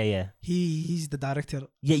 Yeah. He's the director.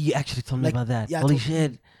 Yeah, you actually told me Like, about that. yeah, I Holy told-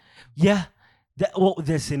 shit. Yeah. The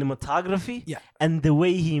cinematography Yeah. and the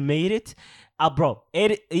way he made it. Bro,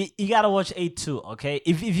 you gotta watch 8 too, okay?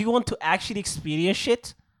 If you want to actually experience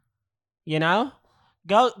shit, you know,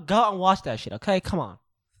 go and watch that shit, okay? Come on.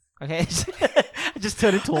 Okay? I just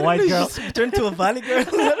turned into a white girl. Turn to a valley girl.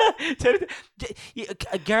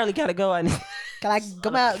 A girl, you gotta go and Can I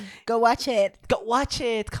come out? Go watch it. go watch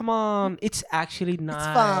it. Come on, it's actually nice.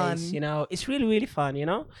 fun. You know, it's really really fun. You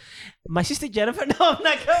know, my sister Jennifer. No, I'm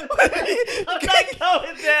not going. I'm not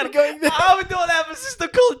going there. Going there. How we don't have a sister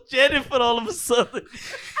called Jennifer all of a sudden?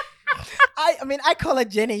 I mean, I call her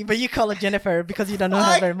Jenny, but you call her Jennifer because you don't know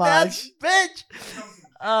her Fuck very that much.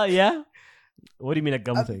 bitch. Yeah. What do you mean a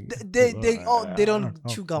gum thing? They don't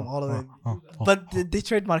chew gum, all of them. But the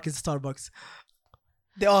trademark is Starbucks.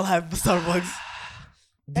 They all have Starbucks.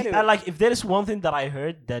 Anyway. I like if there is one thing that I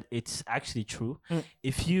heard that it's actually true.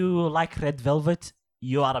 If you like red velvet,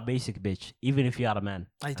 you are a basic bitch, even if you are a man.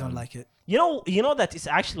 I don't like it. You know that it's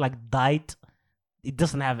actually like dyed. It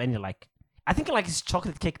doesn't have any like. I think like it's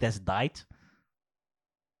chocolate cake that's dyed,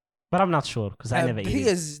 but I'm not sure because I never The ate thing it.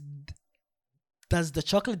 is, does the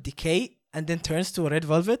chocolate decay and then turns to a red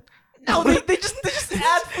velvet? No, they just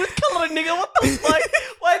add food coloring, nigga. What the fuck?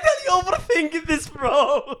 Why are you overthinking this,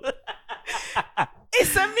 bro?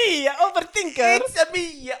 It's a me, overthinker. It's a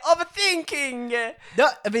me overthinking. No,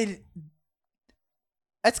 I mean,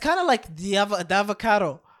 it's kind of like the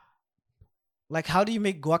avocado. Like, how do you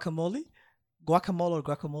make guacamole? Guacamole or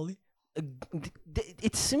guacamole?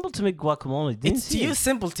 It's simple to make guacamole. It's to you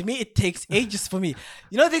simple. To me, it takes ages for me.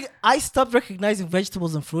 You know, I stopped recognizing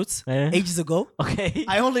vegetables and fruits ages ago. Okay.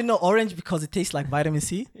 I only know orange because it tastes like vitamin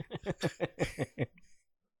C.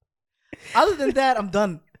 Other than that, I'm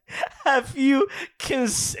done. Have you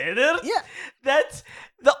considered Yeah. that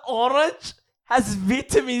the orange has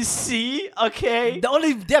vitamin C? Okay.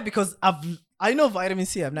 Because I know vitamin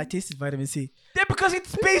C. I've not tasted vitamin C. Yeah, because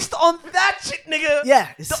it's based on that shit, nigga.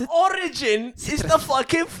 Yeah, The origin is the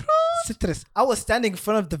fucking fruit. citrus. I was standing in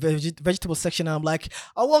front of the vegetable section and I'm like,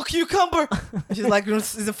 I want cucumber. And she's like,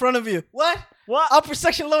 it's in front of you. What? What? Upper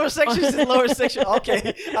section, lower section, it's in lower section.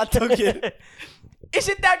 Okay, I took it. Is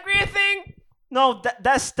it that green thing? No,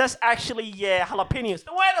 that's actually jalapenos.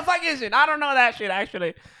 Where the fuck is it? I don't know that shit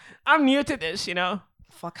actually. I'm new to this, you know.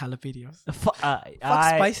 Fuck jalapenos. Fuck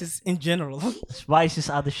Fuck spices in general. Spices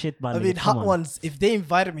are the shit, man. I mean, hot ones. If they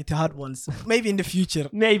invited me to hot ones, maybe in the future.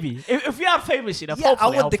 Maybe if we are famous, you know. Yeah, I hopefully,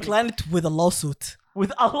 would hopefully. decline it with a lawsuit.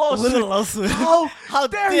 With a lawsuit. With a lawsuit. How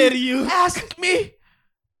dare you ask me?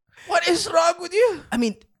 What is wrong with you? I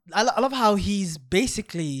mean, I love how he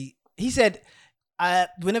said,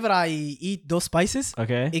 whenever I eat those spices,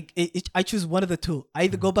 Okay. I choose one of the two. I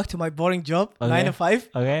either go back to my boring job, Okay. 9 to 5,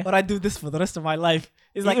 Okay. or I do this for the rest of my life.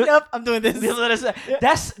 It's like, You- nope, I'm doing this.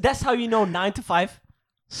 That's how you know 9 to 5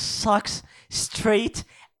 sucks straight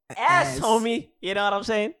ass, homie. You know what I'm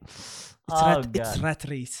saying? It's rat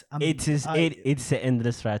race. It's an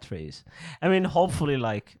endless rat race. I mean, hopefully,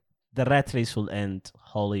 like the rat race will end.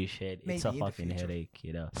 Holy shit, it's a Maybe in the fucking future. headache,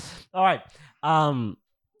 you know. All right.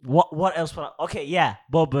 What else? Okay, yeah,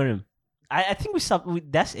 Bob Burnham. I think we stopped.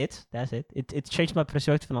 That's it. It changed my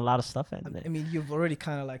perspective on a lot of stuff. And I mean, you've already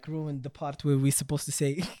kind of like ruined the part where we're supposed to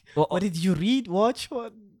say, Well, what did you read, watch?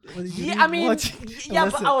 What did you yeah, read, I mean, watch? yeah,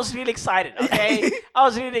 but Listen. I was really excited. Okay, I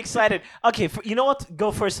was really excited. Okay, you know what?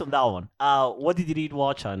 Go first on that one. What did you read,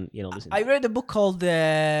 watch, and listen? I read a book called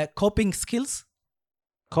Coping Skills.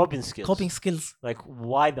 Coping skills. Coping Skills. Like,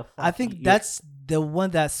 why the fuck? I think that's the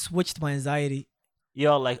one that switched my anxiety.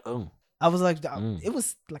 You're like, oh, I was like, Mm. it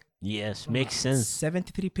was like yes, makes sense.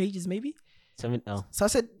 73 pages maybe. Oh. So I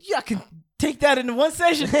said, yeah, I can take that in one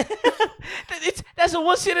session. That's a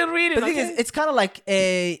one sitting reading. The thing is, it's kind of like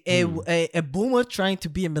a boomer trying to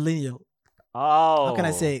be a millennial. oh, How can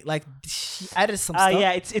I say? Like, she added some stuff.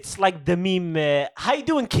 Yeah, it's like the meme. How you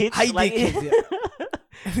doing, kids? How you like, doing, kids?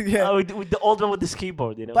 Yeah. with the old one with the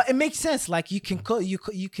skateboard, you know. But it makes sense. Like you can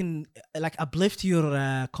like uplift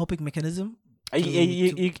your coping mechanism.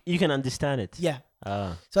 You can understand it. Yeah.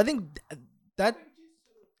 So I think that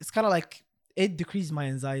it's kind of like it decreased my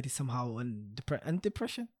anxiety somehow and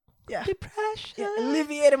depression. Yeah. Depression. Yeah,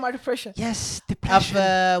 alleviated my depression. Yes, depression.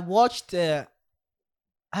 I've watched. I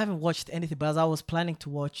haven't watched anything, but as I was planning to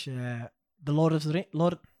watch the Lord of the Rings.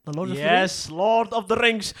 Yes, Lord of the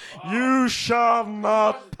Rings, you shall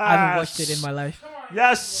not pass. I haven't watched it in my life.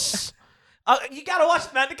 Yes. You gotta watch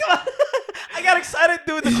it, man. Come on. I got excited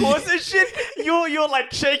doing the course and shit. You're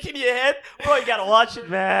like shaking your head, bro. You gotta watch it,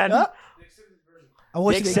 man. Huh? The extended version. I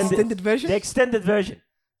watched the extended version. The extended version.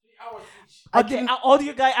 3 hours each. I Okay, didn't.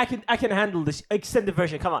 audio guy, I can handle this extended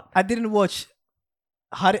version. Come on. I didn't watch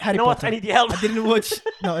Harry You know what? Potter. I need your help. I didn't watch.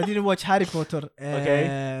 No, I didn't watch Harry Potter.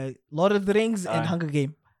 Okay. Lord of the Rings and Alright. Hunger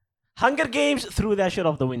Game. Hunger Games threw that shit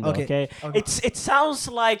off the window. Okay, Okay. okay. It sounds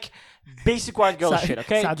like basic white girl shit.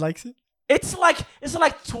 Okay. Sad likes it. It's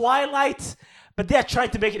like Twilight, but they're trying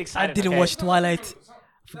to make it I exciting. didn't okay? watch Twilight.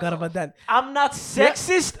 Forgot about that. I'm not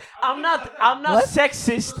sexist. I'm not What?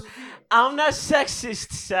 sexist. I'm not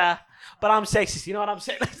sexist, sir. But I'm sexist. You know what I'm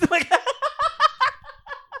saying? Like,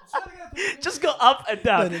 just go up and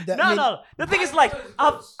down. No. The thing is, like,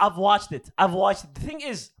 I've watched it. The thing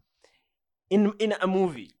is, in a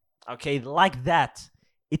movie, okay, like that,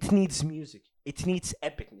 it needs music. It needs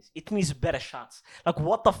epicness. It needs better shots. Like,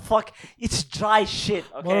 what the fuck? It's dry shit.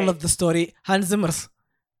 Okay. Moral of the story: Hans Zimmer's.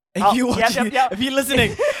 If Oh, you watch, yep. if you're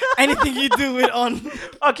listening, anything you do it on.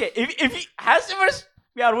 Okay, if he has Zimmer's,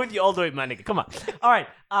 we are with you all the way, my nigga. Come on. All right.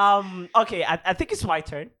 Okay, I think it's my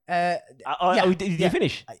turn. Yeah, Did you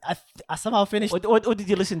finish? I somehow finished. What did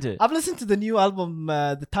you listen to? I've listened to the new album,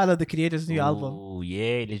 the Tyler the Creator's new album. Oh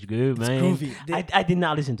yeah, let's go, man. groovy. I did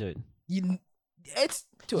not listen to it. It's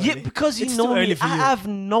too Yeah, early. because you It's know too me, early for I you. have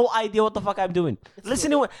no idea what the fuck I'm doing.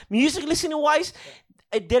 Listening wise,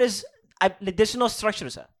 there's no structure,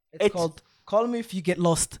 sir. It's called "Call Me If You Get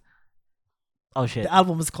Lost." Oh shit. The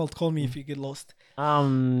album is called "Call Me If You Get Lost."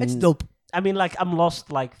 It's dope. I mean, like, I'm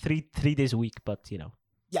lost like three days a week, but you know,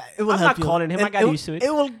 Yeah, it will I'm help not you. calling him. I And got used to it.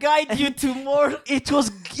 It will guide you to more. It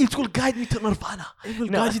will guide me to Nirvana. It will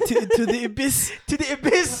No. guide you to the abyss. To the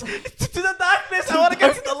abyss, to the darkness. I want to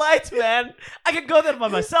get to the light, man. I can go there by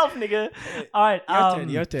myself, nigga. All right,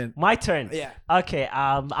 Your turn. My turn. Yeah. Okay.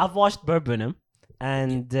 I've watched Bulimic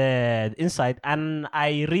and Inside, and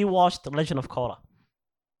I rewatched Legend of Korra.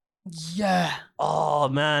 Yeah. Oh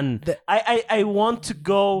man, The- I want to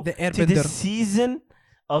go The to the Airbender. season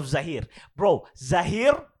of Zahir, bro.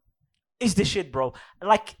 Zahir is the shit, bro.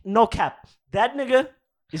 Like, no cap, that nigga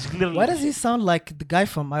is literally. Why the does he shit. sound like the guy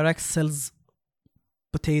from Iraq sells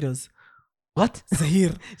potatoes? What?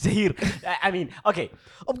 Zahir. Zahir. I mean, okay.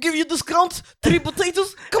 I'll give you discount. 3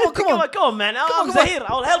 potatoes. Come on, come on. Come on, man. I'm come on. Zahir.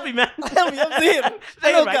 I'll help you, man. Help me, I'm Zahir. Zahir,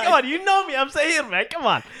 Hello, man. guys. Come on, you know me. I'm Zahir, man. Come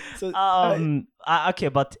on. So, Okay,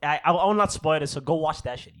 but I will not spoil it. So go watch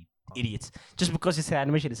that shit, you idiots. Just because it's an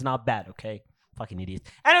animation, it's not bad. Okay, fucking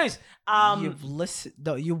idiots. Anyways, you've listened.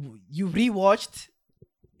 No, you rewatched.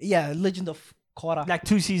 Yeah, Legend of Korra like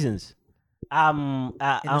 2 seasons. in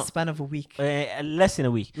the span of a week. Less than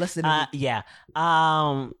a week. Less than a week. Yeah.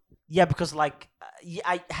 Yeah, because like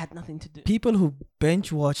I had nothing to do. People who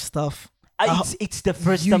binge watch stuff. It's the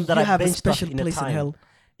first you time that I have a binge stuff special in a place in time. hell.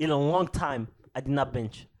 In a long time, I did not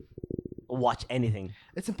binge watch anything.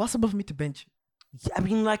 It's impossible for me to binge. I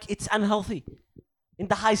mean, like, it's unhealthy in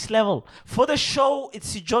the highest level. For the show,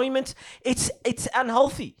 it's enjoyment. It's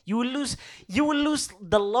unhealthy. You will lose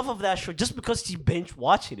the love of that show just because you binge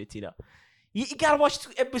watching it. You know, you gotta watch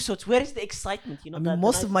 2 episodes. Where is the excitement? You know, I mean,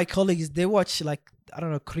 most of my colleagues they watch like I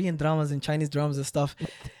don't know Korean dramas and Chinese dramas and stuff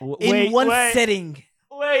wait, in one setting.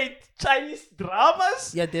 Wait, Chinese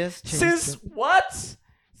dramas? Yeah, there's Since what?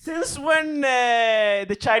 Since when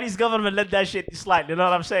the Chinese government let that shit slide? You know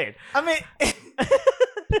what I'm saying? I mean,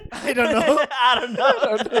 I don't know. I don't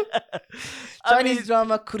know. Chinese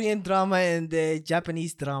drama, Korean drama, and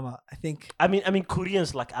Japanese drama. I think. I mean,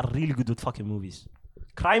 Koreans like are really good with fucking movies,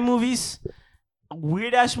 crime movies,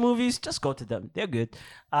 weird ass movies. Just go to them; they're good.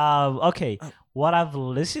 Okay, what I've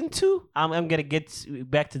listened to, I'm gonna get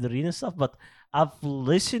back to the reading stuff, but I've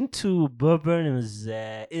listened to Burber's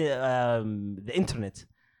the internet.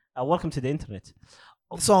 Welcome to the internet.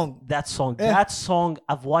 Song. That song. Yeah. That song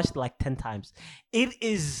I've watched like 10 times. It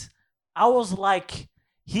is. I was like,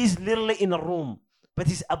 he's literally in a room, but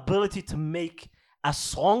his ability to make a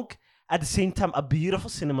song at the same time a beautiful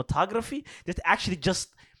cinematography that actually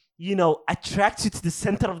just, you know, attracts you to the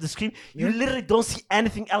center of the screen. You literally don't see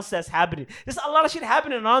anything else that's happening. There's a lot of shit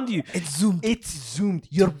happening around you. It's zoomed. It's zoomed.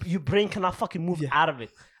 Your brain cannot fucking move out of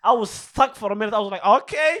it. I was stuck for a minute. I was like,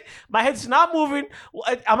 okay, my head's not moving.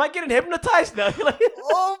 Am I getting hypnotized now? Like,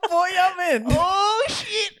 Oh boy, I'm in. oh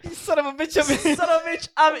shit! You son of a bitch, I'm in. Son of a bitch,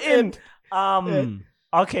 I'm in.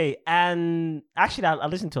 Okay, and actually, I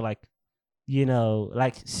listen to like, you know,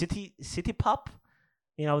 like city pop.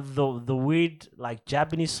 You know, the weird like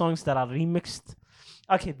Japanese songs that are remixed.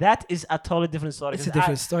 Okay, that is a totally different story. It's a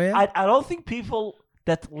different story. Yeah? I don't think people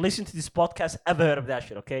that listen to this podcast ever heard of that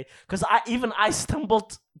shit, okay? Because I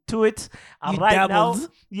stumbled to it. And You right now,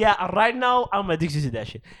 dabbled. right now I'm addicted to that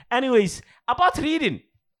shit. Anyways, about reading.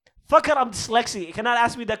 Fuck it, I'm dyslexic. You cannot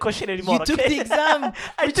ask me that question anymore. You took okay? the exam.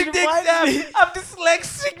 I Which took the reminds exam. me. I'm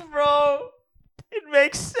dyslexic, bro. It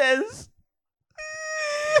makes sense.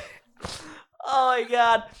 Oh my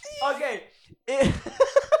god. Okay.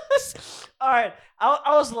 All right.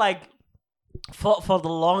 I was like, for the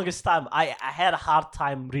longest time, I had a hard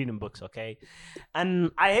time reading books. Okay,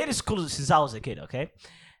 and I hated school since I was a kid. Okay,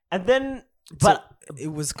 and then but It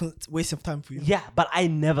was a waste of time for you. yeah, but I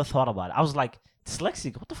never thought about it. I was like,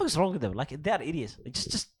 dyslexic. What the fuck is wrong with them? Like they're idiots. Like,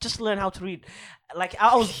 just learn how to read. Like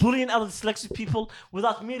I was bullying other dyslexic people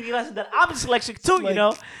without me realizing that I'm dyslexic too. You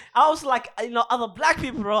know, I was like, other black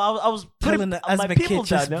people, bro. I was putting Telling an my asthma people kid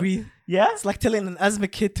down. just No? breathe. Yeah. It's like telling an asthma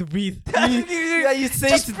kid to breathe. You say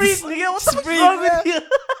Just to breathe, this- nigga. What the just fuck's breathe, wrong with man. you?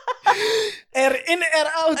 Air in, air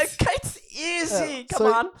out. It's easy. Yeah. Come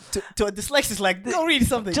So on. To a dyslexic, like, go read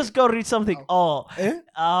something. Just go read something. Oh. Eh?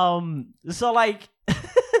 So like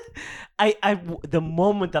the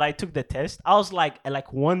moment that I took the test, I was like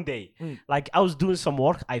one day, like I was doing some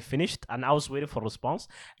work, I finished and I was waiting for a response.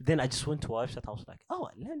 Then I just went to a website. I was like, oh,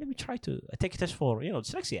 let me try to take a test for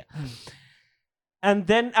dyslexia. And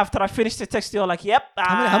then after I finished the test, they were like, yep.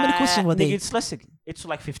 How many questions were nigga, they? It's dyslexic. It's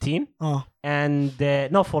like 15 Oh, and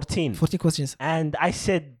no 14. 14 questions. And I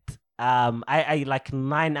said I like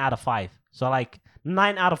 9 out of 5. So like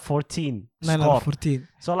 9 out of 14 9 score. out of 14.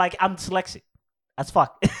 So like I'm dyslexic as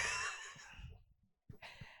fuck.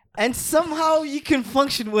 And somehow you can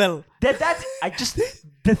function well. That I just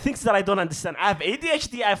the things that I don't understand. I have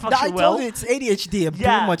ADHD. I I function well. told you it's ADHD. Pretty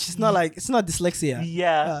Yeah. much. It's not dyslexia.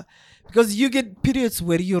 Yeah. Because you get periods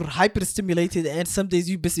where you're hyperstimulated, and some days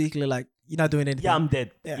you basically like you're not doing anything. Yeah, I'm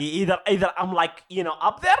dead. Yeah. Either I'm like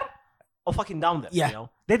up there or fucking down there. Yeah. You know?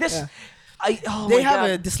 They just Yeah. oh They my have God.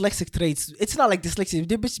 a dyslexic traits. It's not like dyslexia.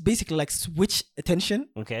 They basically like switch attention.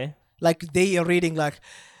 Okay. Like they are reading like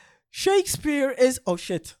Shakespeare is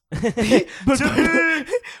shit.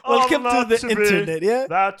 Welcome to the internet. Yeah.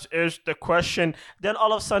 That is the question. Then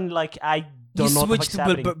all of a sudden, like I don't You know what the switch fuck's to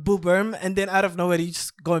happening. Booberm, and then out of nowhere you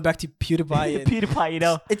just going back to PewDiePie. And PewDiePie, you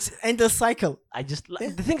know. it's endless cycle. I just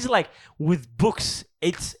the things like with books,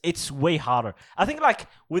 it's way harder. I think like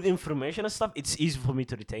with information and stuff, it's easy for me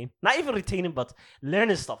to retain. Not even retaining, but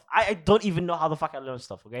learning stuff. I don't even know how the fuck I learn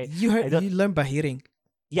stuff. Okay. You I don't- learn by hearing.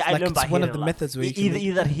 Yeah, I like learn it's by one of hearing the a lot. methods where you can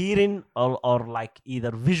either hearing or like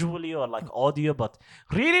either visually or like audio, but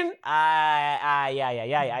reading,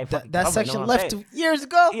 I fucking That cover, section you know what I'm left saying? years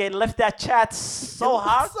ago. Yeah, left that chat so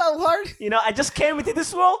hard. So hard. You know, I just came into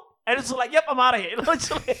this world and it's like, yep, I'm out of here.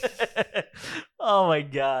 Literally. Oh my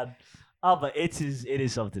god. Oh, but it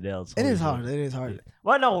is something else. It Holy is shit. hard. It is hard.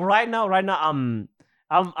 Well, no, right now, I'm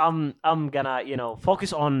gonna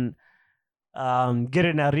focus on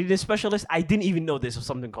getting a reading specialist. I didn't even know this was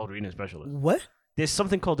something called reading specialist. What? There's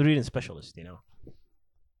something called reading specialist.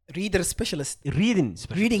 Reader specialist. Reading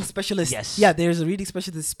specialist. Reading specialist. Yes. Yeah, there's a reading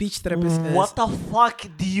specialist, speech therapist. What the fuck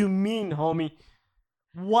do you mean, homie?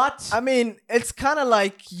 What? I mean, it's kind of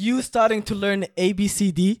like you starting to learn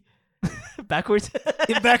ABCD Backwards?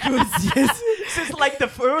 backwards. Yes. Since like the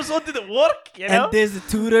first one didn't work, you know? And there's a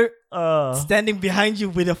tutor Uh, standing behind you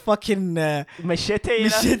with a fucking machete, you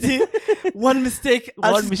know? machete. One mistake,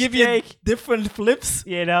 I'll One just give you mistake. different flips.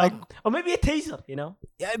 You know? Like- or maybe a taser, you know?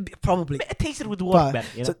 Yeah, probably. A taser would work But-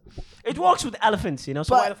 better, you know? so- It works with elephants, you know?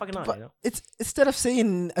 So why the fuck not, you know? It's instead of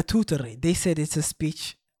saying a tutor, they said it's a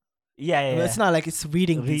speech. Yeah. It's not like it's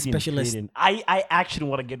reading specialist. Reading. I actually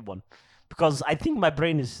want to get one because I think my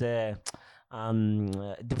brain is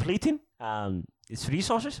depleting its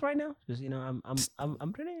resources right now because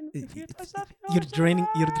I'm pretty confused by stuff. You're draining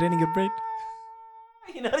your brain.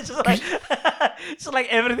 You know, it's just like it's like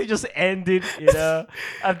everything just ended. You know,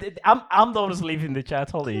 I'm the one who's leaving the chat.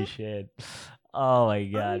 Holy shit! Oh my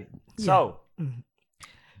god. So,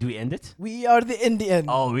 do we end it? We are in the end.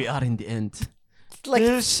 Oh, we are in the end. It's like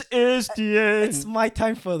This is the end. it's my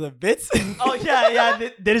time for the bits. Oh yeah.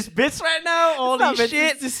 There's bits right now. Holy Shit.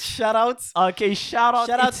 shit! Just shout outs. Okay, shout out.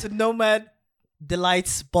 Shout out to Nomad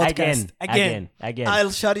Delights podcast. Again. I'll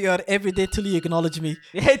shout you out every day till you acknowledge me.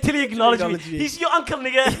 Yeah, till you acknowledge me. Acknowledge me. He's your uncle,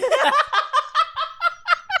 nigga.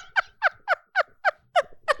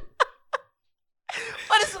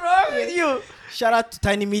 What is wrong with you? Shout out to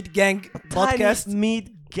Tiny Meat Gang podcast. Tiny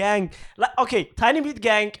Meat Gang. Like, okay, Tiny Meat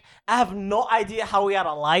Gang. I have no idea how we are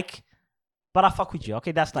alike, but I fuck with you.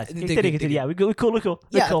 Okay, that's nice. Okay, Dig it. yeah, we cool.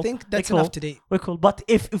 Yeah, cool. I think that's We're cool. enough today. We're cool. But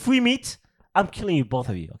if we meet, I'm killing you, both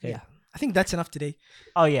of you. Okay. Yeah, I think that's enough today.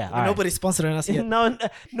 Oh yeah. all right. Nobody's sponsoring us yet. No,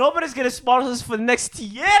 nobody's gonna sponsor us for the next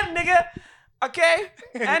year, nigga. Okay.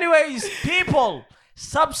 Anyways, people,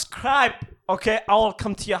 Subscribe. Okay, I will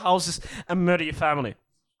come to your houses and murder your family.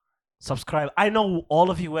 Subscribe. I know all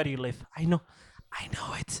of you where you live. I know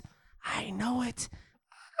it.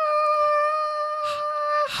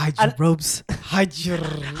 Hide your robes.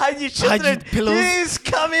 Hide your children. pillows. He's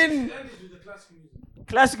coming.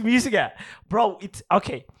 Classic music, yeah. Bro, it's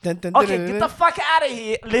okay. Dun, dun, Okay, dun, get dun, the dun. fuck out of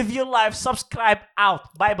here. Live your life. Subscribe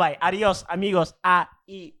out. Bye bye. Adios, amigos. A,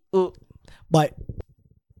 I, U. Bye.